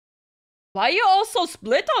 Why are you all so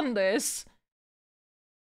split on this?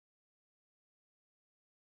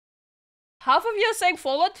 Half of you are saying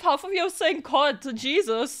Fallout, half of you are saying COD.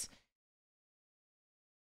 Jesus.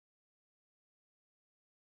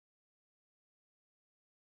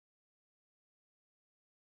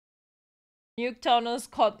 Nuketowners,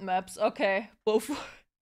 COD maps. Okay, both.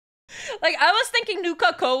 Like, I was thinking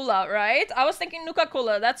Nuka-Cola, right? I was thinking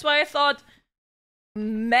Nuka-Cola. That's why I thought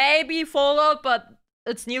maybe Fallout, but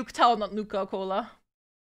it's Nuketown, not Nuka-Cola.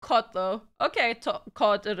 COD, though. Okay,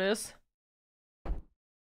 COD it is.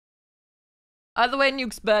 Either way,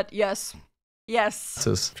 Nuke's bad. Yes. Yes.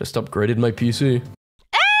 Just upgraded my PC.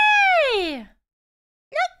 Hey!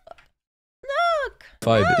 Look!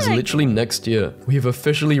 5 is literally next year. We have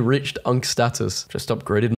officially reached Unk status. Just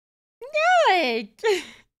upgraded. Look!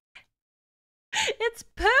 It's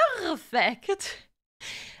perfect.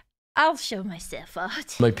 I'll show myself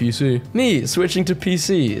out. My PC. Me switching to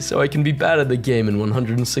PC so I can be bad at the game in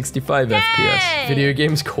 165 FPS. Video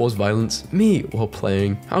games cause violence. Me while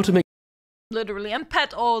playing. How to make Literally, and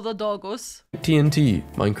pet all the doggos. TNT,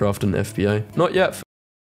 Minecraft and FBI. Not yet.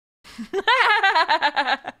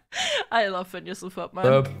 I love Phineas and Ferb,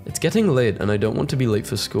 man. It's getting late and I don't want to be late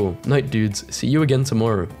for school. Night dudes, see you again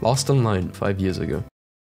tomorrow. Last online 5 years ago.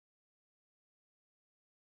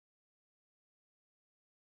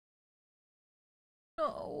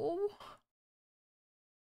 No.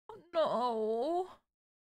 No.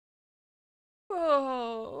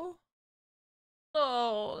 Oh.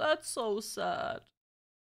 No, that's so sad.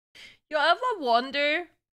 You ever wonder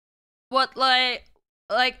what, like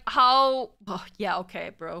how... Oh, yeah,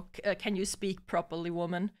 okay, bro. Can you speak properly,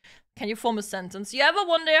 woman? Can you form a sentence? You ever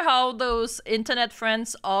wonder how those internet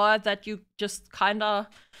friends are that you just kinda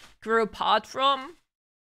grew apart from?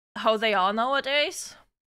 How they are nowadays?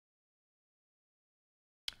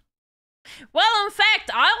 Well, in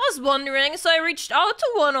fact, I was wondering, so I reached out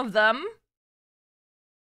to one of them.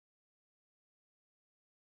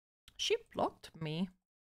 She blocked me.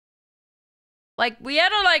 Like, we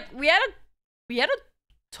had a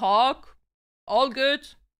talk, all good.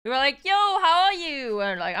 We were like, yo, how are you?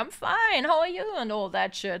 And like, I'm fine, how are you? And all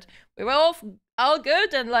that shit. We were all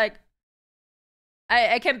good, and like,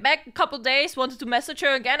 I came back a couple days, wanted to message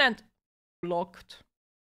her again, and blocked.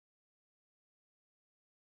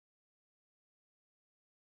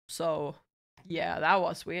 So, yeah, that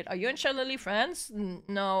was weird. Are you and Shalili friends?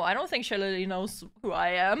 No, I don't think Shalili knows who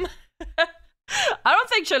I am. I don't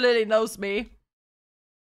think Shalili knows me.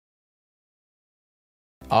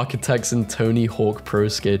 Architects and Tony Hawk Pro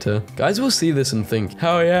Skater. Guys will see this and think,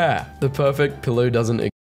 hell yeah, the perfect pillow doesn't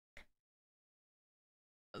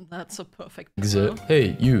That's a perfect exist.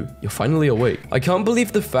 Hey, you're finally awake. I can't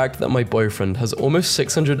believe the fact that my boyfriend has almost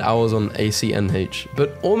 600 hours on ACNH,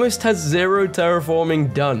 but almost has 0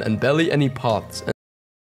 terraforming done and barely any paths.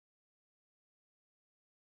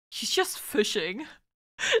 He's just fishing.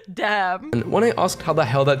 Damn. And when I asked how the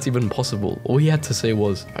hell that's even possible, all he had to say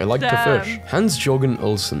was, I like to fish. Hans Jorgen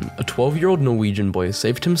Olsen, a 12-year-old Norwegian boy,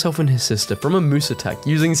 saved himself and his sister from a moose attack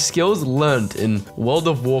using skills learned in World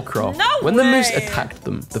of Warcraft. When the moose attacked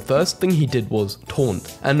them, the first thing he did was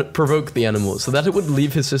taunt and provoke the animal so that it would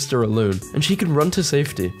leave his sister alone and she could run to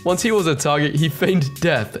safety. Once he was a target, he feigned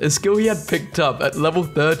death, a skill he had picked up at level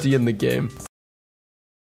 30 in the game.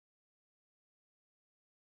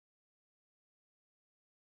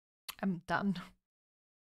 I'm done.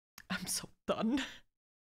 I'm so done.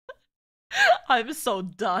 I'm so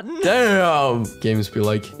done. Damn! Games be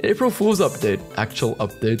like, April Fool's update, actual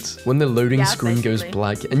updates, when the loading screen goes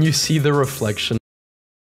black and you see the reflection.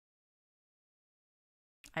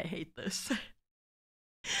 I hate this.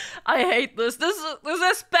 I hate this. This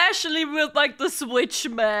especially with like the Switch,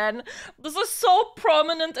 man. This is so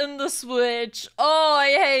prominent in the Switch. Oh,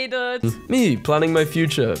 I hate it. Me planning my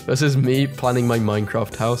future versus me planning my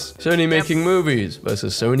Minecraft house. Sony making movies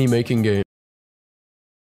versus Sony making games.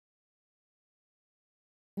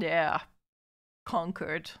 Yeah.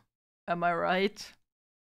 Conquered. Am I right?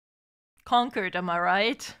 Conquered, am I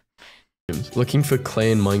right? Looking for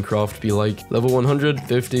clay in Minecraft be like, level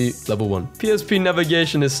 150, level 1. PSP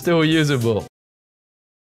navigation is still usable.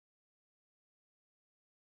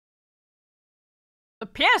 The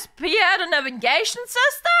PSP had a navigation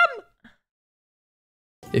system?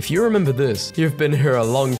 If you remember this, you've been here a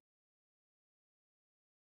long time.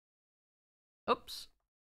 Oops.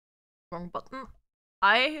 Wrong button.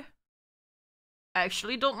 I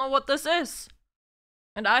actually don't know what this is.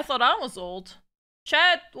 And I thought I was old.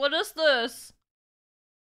 Chat, what is this?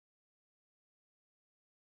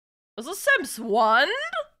 Is this Sims 1?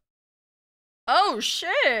 Oh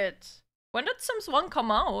shit! When did Sims 1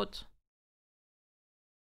 come out?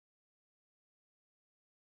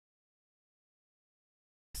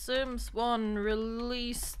 Sims 1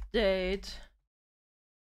 release date.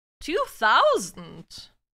 2000?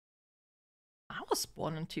 I was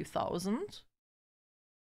born in 2000.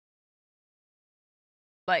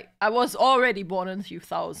 Like, I was already born in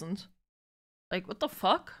 2000. Like, what the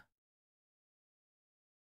fuck?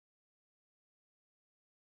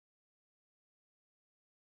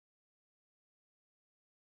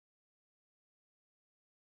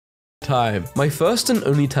 Time. My first and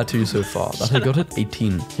only tattoo so far that I got at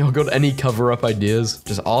 18. Y'all got any cover-up ideas?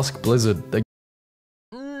 Just ask Blizzard. They're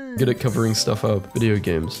good at covering stuff up. Video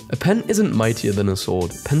games. A pen isn't mightier than a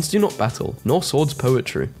sword. Pens do not battle, nor swords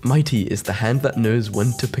poetry. Mighty is the hand that knows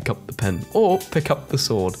when to pick up the pen, or pick up the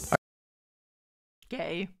sword.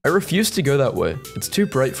 Gay. I refuse to go that way. It's too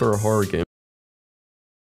bright for a horror game.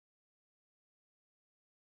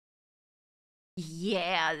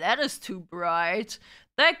 Yeah, that is too bright.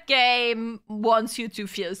 That game wants you to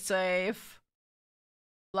feel safe.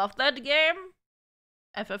 Love that game.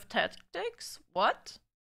 FF Tactics? What?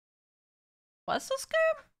 What's this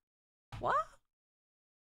game? What?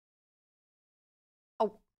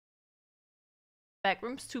 Oh.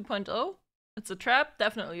 Backrooms 2.0? It's a trap?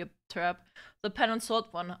 Definitely a trap. The pen and sword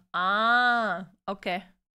one. Ah, okay.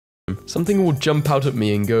 Something will jump out at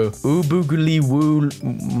me and go, ooh boogly woo,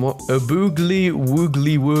 boogly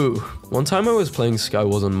woogly woo. One time I was playing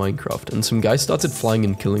Skywars on Minecraft and some guy started flying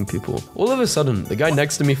and killing people. All of a sudden, the guy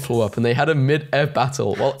next to me flew up and they had a mid-air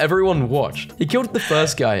battle while everyone watched. He killed the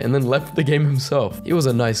first guy and then left the game himself. He was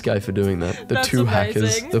a nice guy for doing that. The That's two amazing.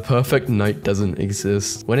 hackers. The perfect night doesn't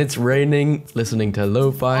exist. When it's raining, listening to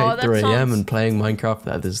lo-fi at 3 AM and playing Minecraft,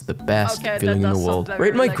 that is the best feeling in the world.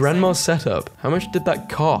 Rate my grandma's setup. How much did that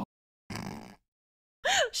cost?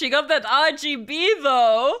 She got that RGB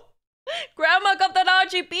though. Grandma got that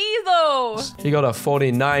RGB though. He got a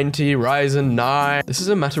 4090 Ryzen 9. This is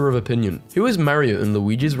a matter of opinion. Who is Mario and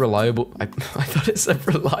Luigi's reliable... I thought it said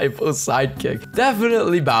reliable sidekick.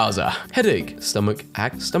 Definitely Bowser. Headache. Stomach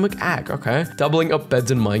ache, okay. Doubling up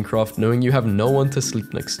beds in Minecraft knowing you have no one to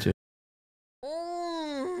sleep next to.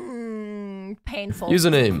 Painful.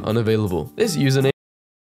 Username unavailable. This username...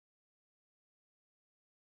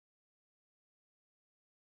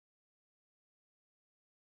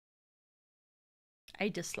 I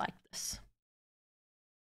dislike this.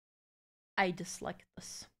 I dislike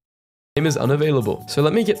this. Name is unavailable. So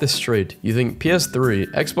let me get this straight. You think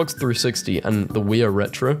PS3, Xbox 360, and the Wii are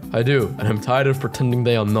retro? I do, and I'm tired of pretending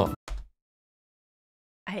they are not.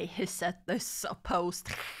 I hiss at this post.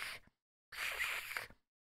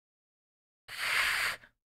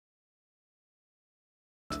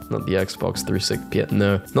 Not the Xbox 360,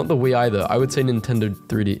 no, not the Wii either. I would say Nintendo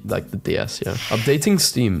 3D, like the DS, yeah. Updating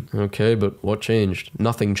Steam. Okay, but what changed?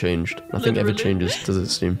 Nothing changed. Nothing ever changes, does it,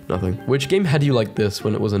 Steam? Nothing. Which game had you like this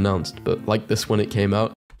when it was announced, but like this when it came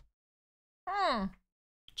out?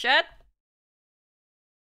 Chat?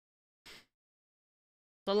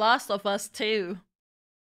 The Last of Us 2.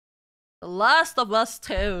 The Last of Us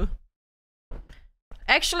 2.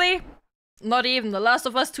 Actually, not even. The Last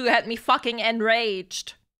of Us 2 had me fucking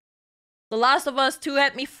enraged. The Last of Us 2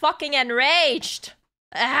 had me fucking enraged.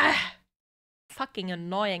 Ah, fucking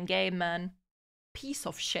annoying game, man. Piece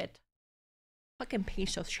of shit. Fucking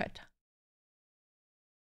piece of shit.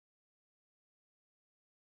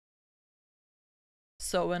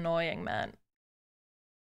 So annoying, man.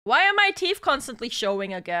 Why are my teeth constantly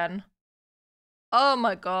showing again? Oh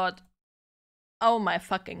my god. Oh my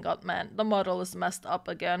fucking god, man. The model is messed up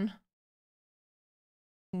again.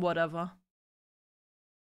 Whatever.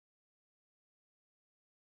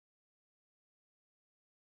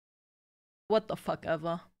 What the fuck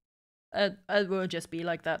ever. It will just be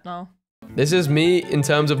like that now. This is me in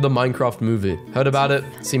terms of the Minecraft movie. Heard about it,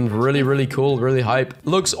 seemed really cool, really hype.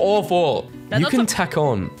 Looks awful! You can tack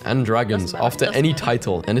on and dragons after any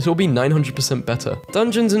title and it'll be 900% better.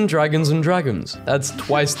 Dungeons and Dragons. That's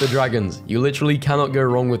twice the dragons. You literally cannot go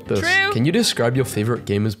wrong with this. True. Can you describe your favorite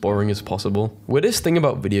game as boring as possible? Weirdest thing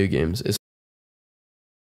about video games is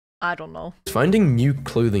I don't know. finding new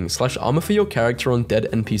clothing / armor for your character on dead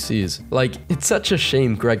NPCs. Like, it's such a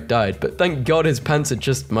shame Greg died, but thank god his pants are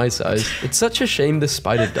just my size. It's such a shame this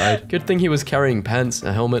spider died. Good thing he was carrying pants,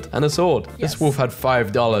 a helmet, and a sword. Yes. This wolf had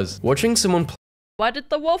 $5. Watching someone Why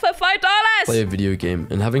did the wolf have $5? play a video game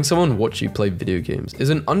and having someone watch you play video games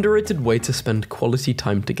is an underrated way to spend quality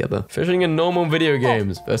time together. Fishing in normal video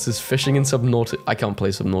games versus fishing in Subnautica. I can't play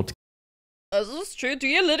Subnautica. Is this true? Do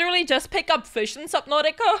you literally just pick up fish in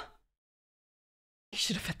Subnautica? You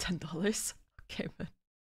should have had $10. Okay, man.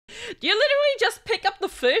 Do you literally just pick up the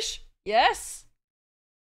fish? Yes.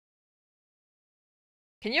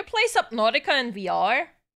 Can you play Subnautica in VR?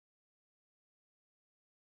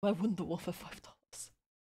 I won the war for $5.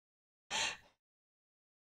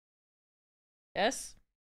 Yes?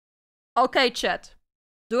 Okay, chat.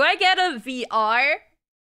 Do I get a VR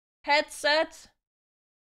headset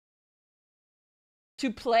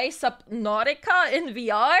to play Subnautica in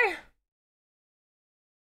VR?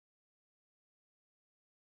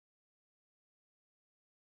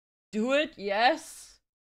 Do it, yes.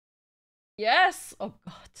 Yes. Oh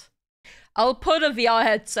god. I'll put a VR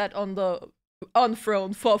headset on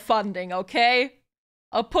Throne for funding, okay?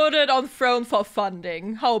 I'll put it on Throne for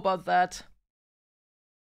funding. How about that?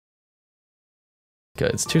 Okay,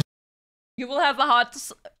 it's too. You will have a heart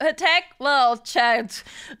attack? Well, chat.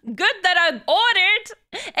 Good that I ordered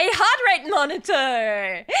a heart rate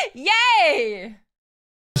monitor! Yay!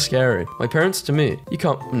 Scary. My parents to me, you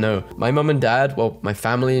can't, no. My mum and dad, well, my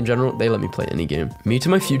family in general, they let me play any game. Me to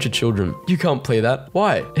my future children, you can't play that.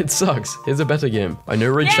 Why? It sucks. Here's a better game. I know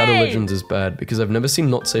Raid Shadow Legends is bad because I've never seen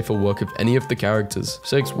not safe for work of any of the characters.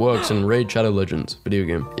 6 works in Raid Shadow Legends video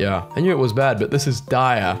game. Yeah, I knew it was bad, but this is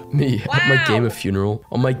dire. Me at my gamer funeral,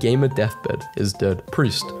 on my gamer deathbed, is dead.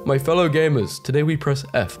 Priest, my fellow gamers, today we press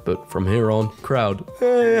F, but from here on, crowd.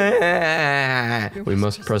 We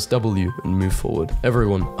must press W and move forward.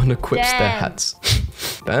 Everyone unequips their hats.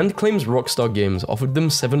 Band claims Rockstar Games offered them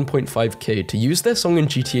 7.5k to use their song in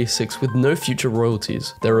GTA 6 with no future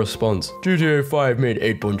royalties. Their response, GTA 5 made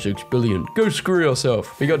 8.6 billion. Go screw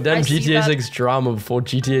yourself. We got damn GTA 6 drama before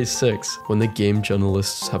GTA 6. When the game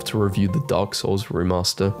journalists have to review the Dark Souls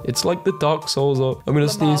remaster, it's like the Dark Souls are... I'm gonna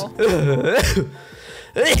sneeze.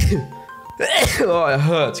 Oh, it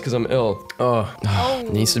hurts because I'm ill.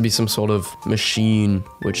 It needs to be some sort of machine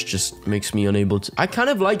which just makes me unable to... I kind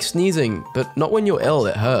of like sneezing, but not when you're ill,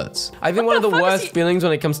 it hurts. I think one of the worst feelings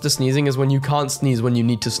when it comes to sneezing is when you can't sneeze when you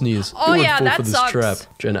need to sneeze. Oh yeah, fall that for this sucks. trap.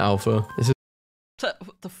 Gen Alpha. This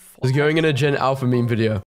is going in a Gen Alpha meme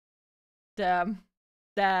video. Damn.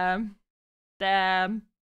 Damn. Damn.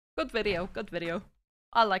 Good video, good video.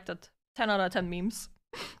 I liked it. 10 out of 10 memes.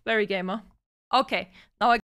 Very gamer. Okay, now I